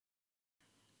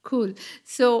 Cool.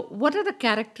 So, what are the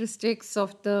characteristics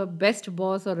of the best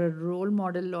boss or a role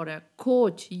model or a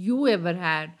coach you ever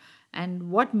had, and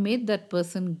what made that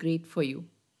person great for you?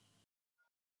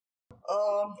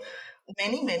 Um,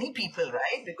 many people,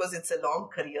 right? Because it's a long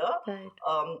career. Right.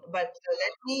 But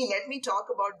let me talk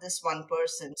about this one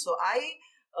person. So I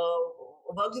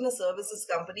worked in a services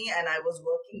company, and I was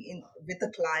working in with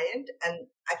a client, and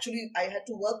actually I had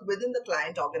to work within the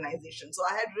client organization. So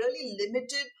I had really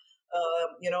limited,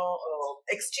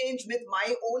 exchange with my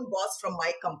own boss from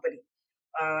my company.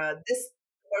 This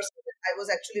person that I was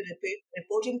actually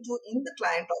reporting to in the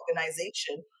client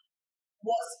organization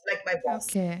was like my boss.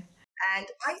 Okay. And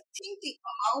I think the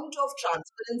amount of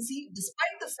transparency,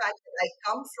 despite the fact that I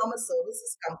come from a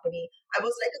services company, I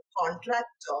was like a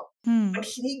contractor, Hmm. but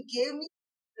he gave me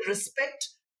respect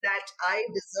that I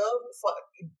deserved for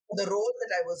the role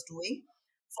that I was doing,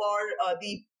 for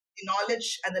the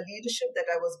knowledge and the leadership that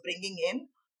I was bringing in,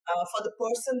 for the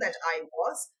person that I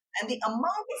was, and the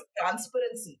amount of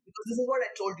transparency. Because this is what I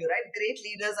told you, right? Great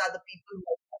leaders are the people who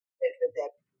are transparent with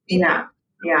their people. Yeah.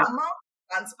 Yeah. Amount of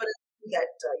transparency that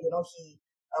he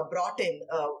brought in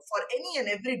for any and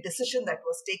every decision that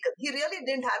was taken. He really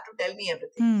didn't have to tell me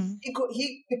everything. Hmm. He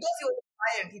because he was a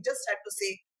client, he just had to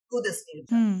say, do this, Neerja.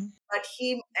 Hmm. But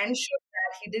he ensured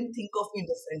that he didn't think of me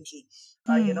differently,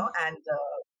 Hmm. and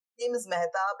name is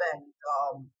Mehtab, and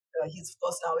he's of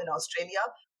course now in Australia,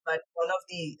 but one of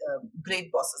the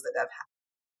great bosses that I've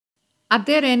had. Are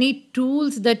there any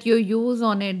tools that you use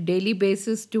on a daily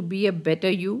basis to be a better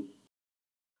you?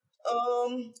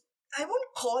 Um, I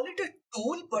won't call it a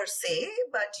tool per se,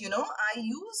 but I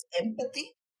use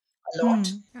empathy a lot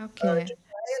Hmm. Okay. to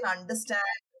try and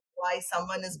understand why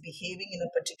someone is behaving in a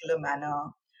particular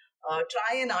manner.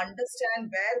 Try and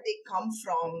understand where they come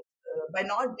from by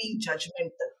not being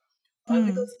judgmental. Hmm.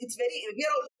 Because it's very, we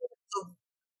are also so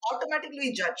automatically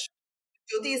we judge.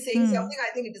 Jyoti is saying Hmm. something,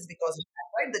 I think it is because of that,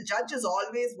 right? The judge is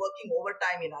always working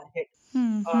overtime in our head.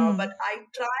 Hmm. Hmm. But I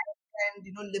try and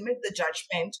limit the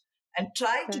judgment and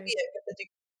try to be Right. empathetic.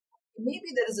 Maybe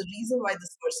there is a reason why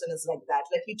this person is like that.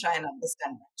 Let me try and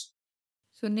understand that.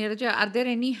 So, Niraja, are there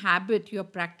any habit you're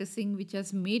practicing which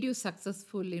has made you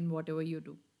successful in whatever you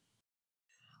do?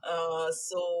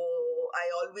 So I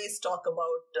always talk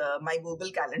about my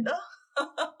Google Calendar,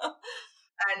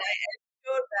 and I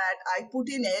ensure that I put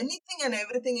in anything and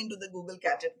everything into the Google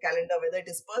Calendar, whether it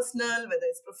is personal, whether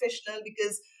it's professional,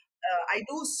 because I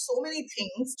do so many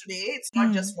things today. It's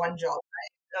not just Hmm. one job,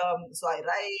 right? So I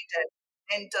write and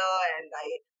mentor, and I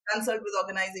consult with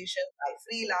organizations. I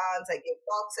freelance. I give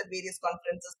talks at various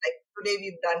conferences. Like today,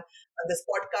 we've done this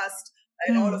podcast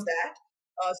and all of Hmm. that.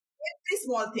 So every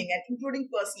small thing, and including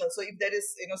personal. So if there is,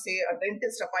 say, a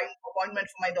dentist appointment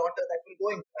for my daughter, that will go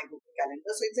into my Google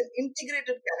Calendar. So it's an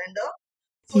integrated calendar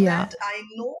so Yeah. that I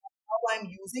know how I'm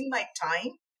using my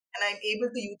time and I'm able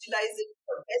to utilize it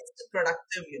for best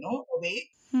productive, way.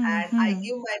 Hmm. And I Hmm.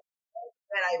 give my best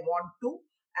where I want to.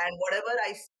 And whatever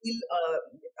I feel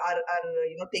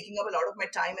are taking up a lot of my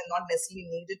time and not necessarily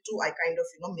needed to, I kind of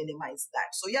minimize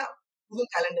that. So yeah, Google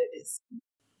Calendar it is.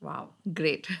 Wow.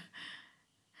 Great.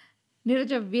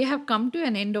 Niraja, we have come to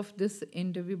an end of this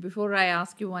interview. Before I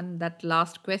ask you that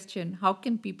last question, how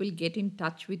can people get in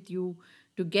touch with you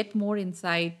to get more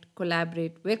insight,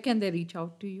 collaborate? Where can they reach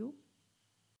out to you?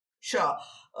 Sure.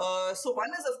 So one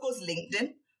is of course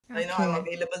LinkedIn. I'm Okay.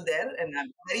 available there and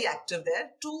I'm very active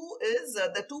there. Two is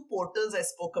the two portals I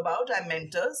spoke about. I'm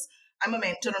mentors. I'm a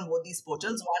mentor on both these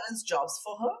portals. One is Jobs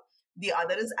for Her. The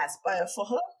other is Aspire for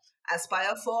Her.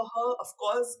 Aspire for Her, of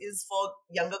course, is for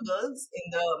younger girls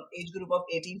in the age group of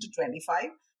 18 to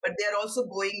 25. But they're also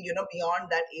going, beyond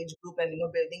that age group and,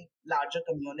 building larger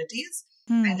communities.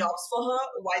 And Hmm. Jobs for Her,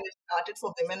 while it started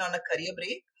for women on a career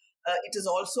break, it is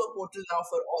also a portal now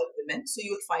for all women. So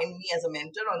you'll find me as a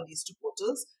mentor on these two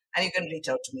portals and you can reach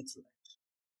out to me through that.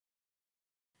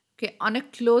 Okay. On a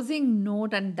closing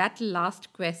note, and that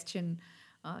last question,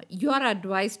 your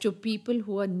advice to people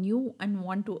who are new and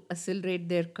want to accelerate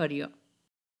their career.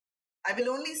 I will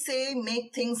only say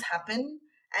make things happen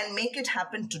and make it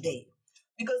happen today.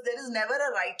 Because there is never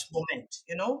a right moment.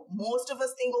 Most of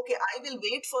us think, okay, I will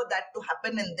wait for that to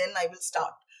happen and then I will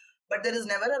start. But there is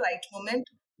never a right moment.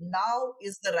 Now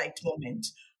is the right moment.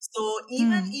 So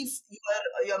even Hmm. if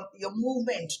your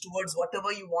movement towards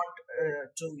whatever you want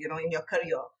to, in your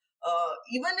career,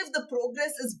 even if the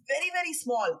progress is very, very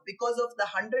small because of the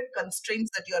 100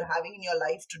 constraints that you're having in your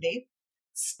life today,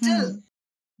 still Hmm.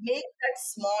 make that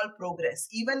small progress.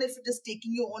 Even if it is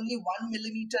taking you only 1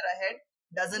 millimeter ahead,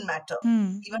 doesn't matter.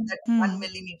 Hmm. Even that one Hmm.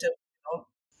 millimeter,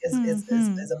 is, Hmm. is, is,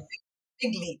 Hmm. is a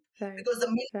big leap. Right. Because the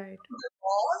minute Right. you put a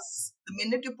pause, the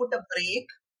minute you put a break,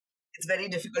 it's very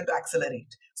difficult to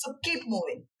accelerate. So keep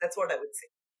moving. That's what I would say.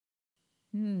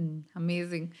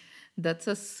 Amazing. That's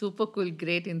a super cool,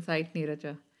 great insight,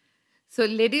 Neeraja. So,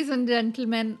 ladies and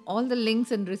gentlemen, all the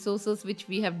links and resources which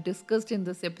we have discussed in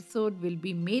this episode will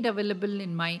be made available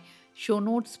in my show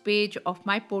notes page of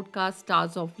my podcast,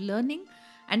 Stars of Learning,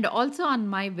 and also on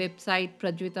my website,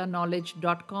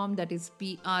 prajvitaknowledge.com, that is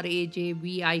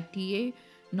PRAJVITA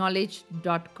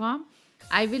knowledge.com.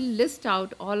 I will list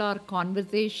out all our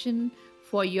conversation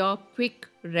for your quick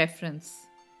reference.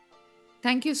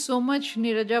 Thank you so much,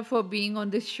 Niraja, for being on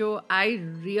this show. I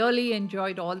really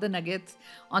enjoyed all the nuggets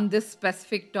on this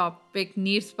specific topic,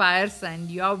 Near Spires and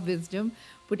your wisdom,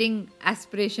 putting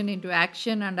aspiration into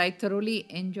action, and I thoroughly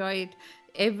enjoyed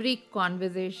every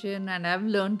conversation, and I've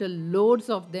learned a loads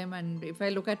of them. And if I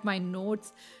look at my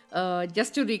notes,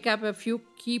 just to recap a few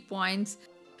key points: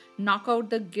 knock out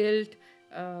the guilt,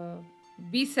 uh,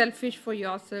 be selfish for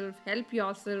yourself, help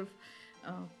yourself.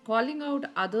 Calling out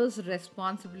others'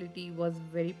 responsibility was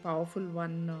very powerful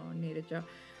one, Neeraja.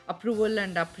 Approval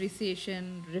and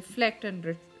appreciation, reflect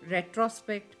and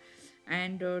retrospect,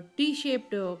 and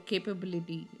T-shaped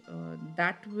capability.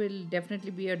 That will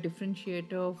definitely be a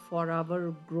differentiator for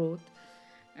our growth.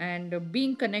 And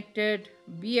being connected,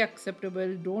 be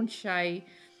acceptable, don't shy,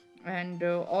 and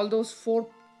all those 4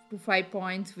 to 5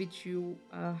 points which you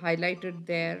highlighted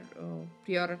there,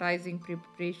 prioritizing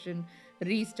preparation,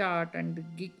 restart, and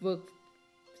gig work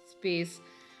space,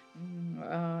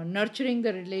 nurturing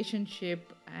the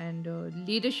relationship, and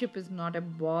leadership is not a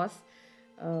boss.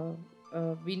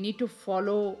 uh, we need to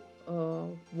follow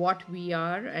what we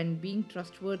are, and being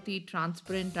trustworthy,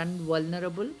 transparent, and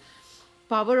vulnerable.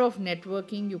 Power of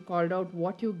networking, you called out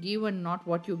what you give and not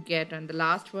what you get. And the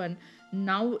last one,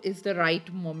 now is the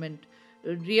right moment.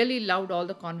 Really loved all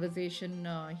the conversation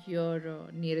here,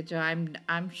 Neeraja.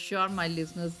 I'm sure my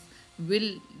listeners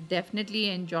will definitely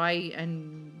enjoy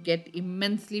and get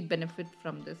immensely benefit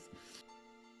from this.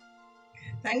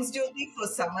 Thanks, Jyoti, for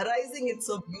summarizing it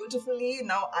so beautifully.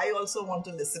 Now I also want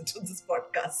to listen to this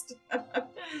podcast.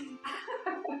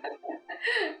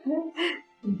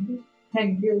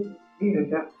 Thank you,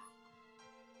 Neeraja.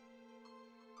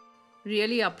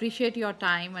 Really appreciate your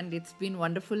time, and it's been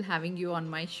wonderful having you on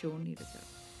my show, Neeraja.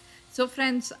 So,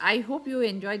 friends, I hope you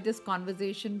enjoyed this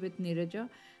conversation with Neeraja.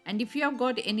 And if you have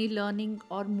got any learning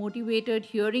or motivated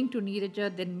hearing to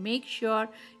Neeraja, then make sure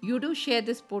you do share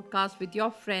this podcast with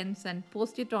your friends and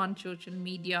post it on social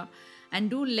media. And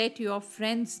do let your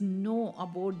friends know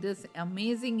about this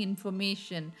amazing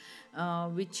information,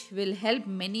 which will help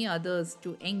many others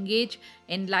to engage,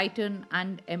 enlighten,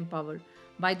 and empower.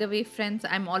 By the way, friends,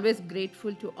 I'm always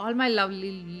grateful to all my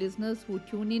lovely listeners who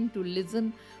tune in to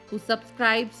listen, who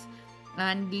subscribes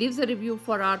and leaves a review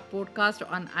for our podcast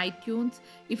on iTunes.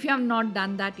 If you have not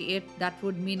done that yet, that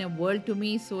would mean a world to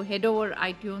me. So head over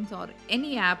iTunes or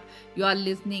any app you are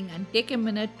listening and take a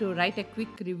minute to write a quick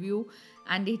review,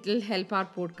 and it will help our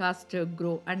podcast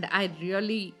grow. And I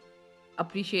really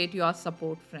appreciate your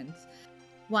support, friends.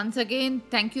 Once again,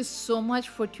 thank you so much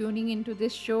for tuning into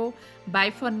this show.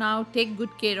 Bye for now. Take good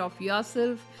care of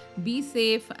yourself. Be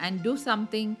safe and do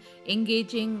something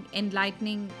engaging,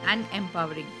 enlightening, and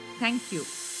empowering. Thank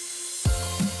you.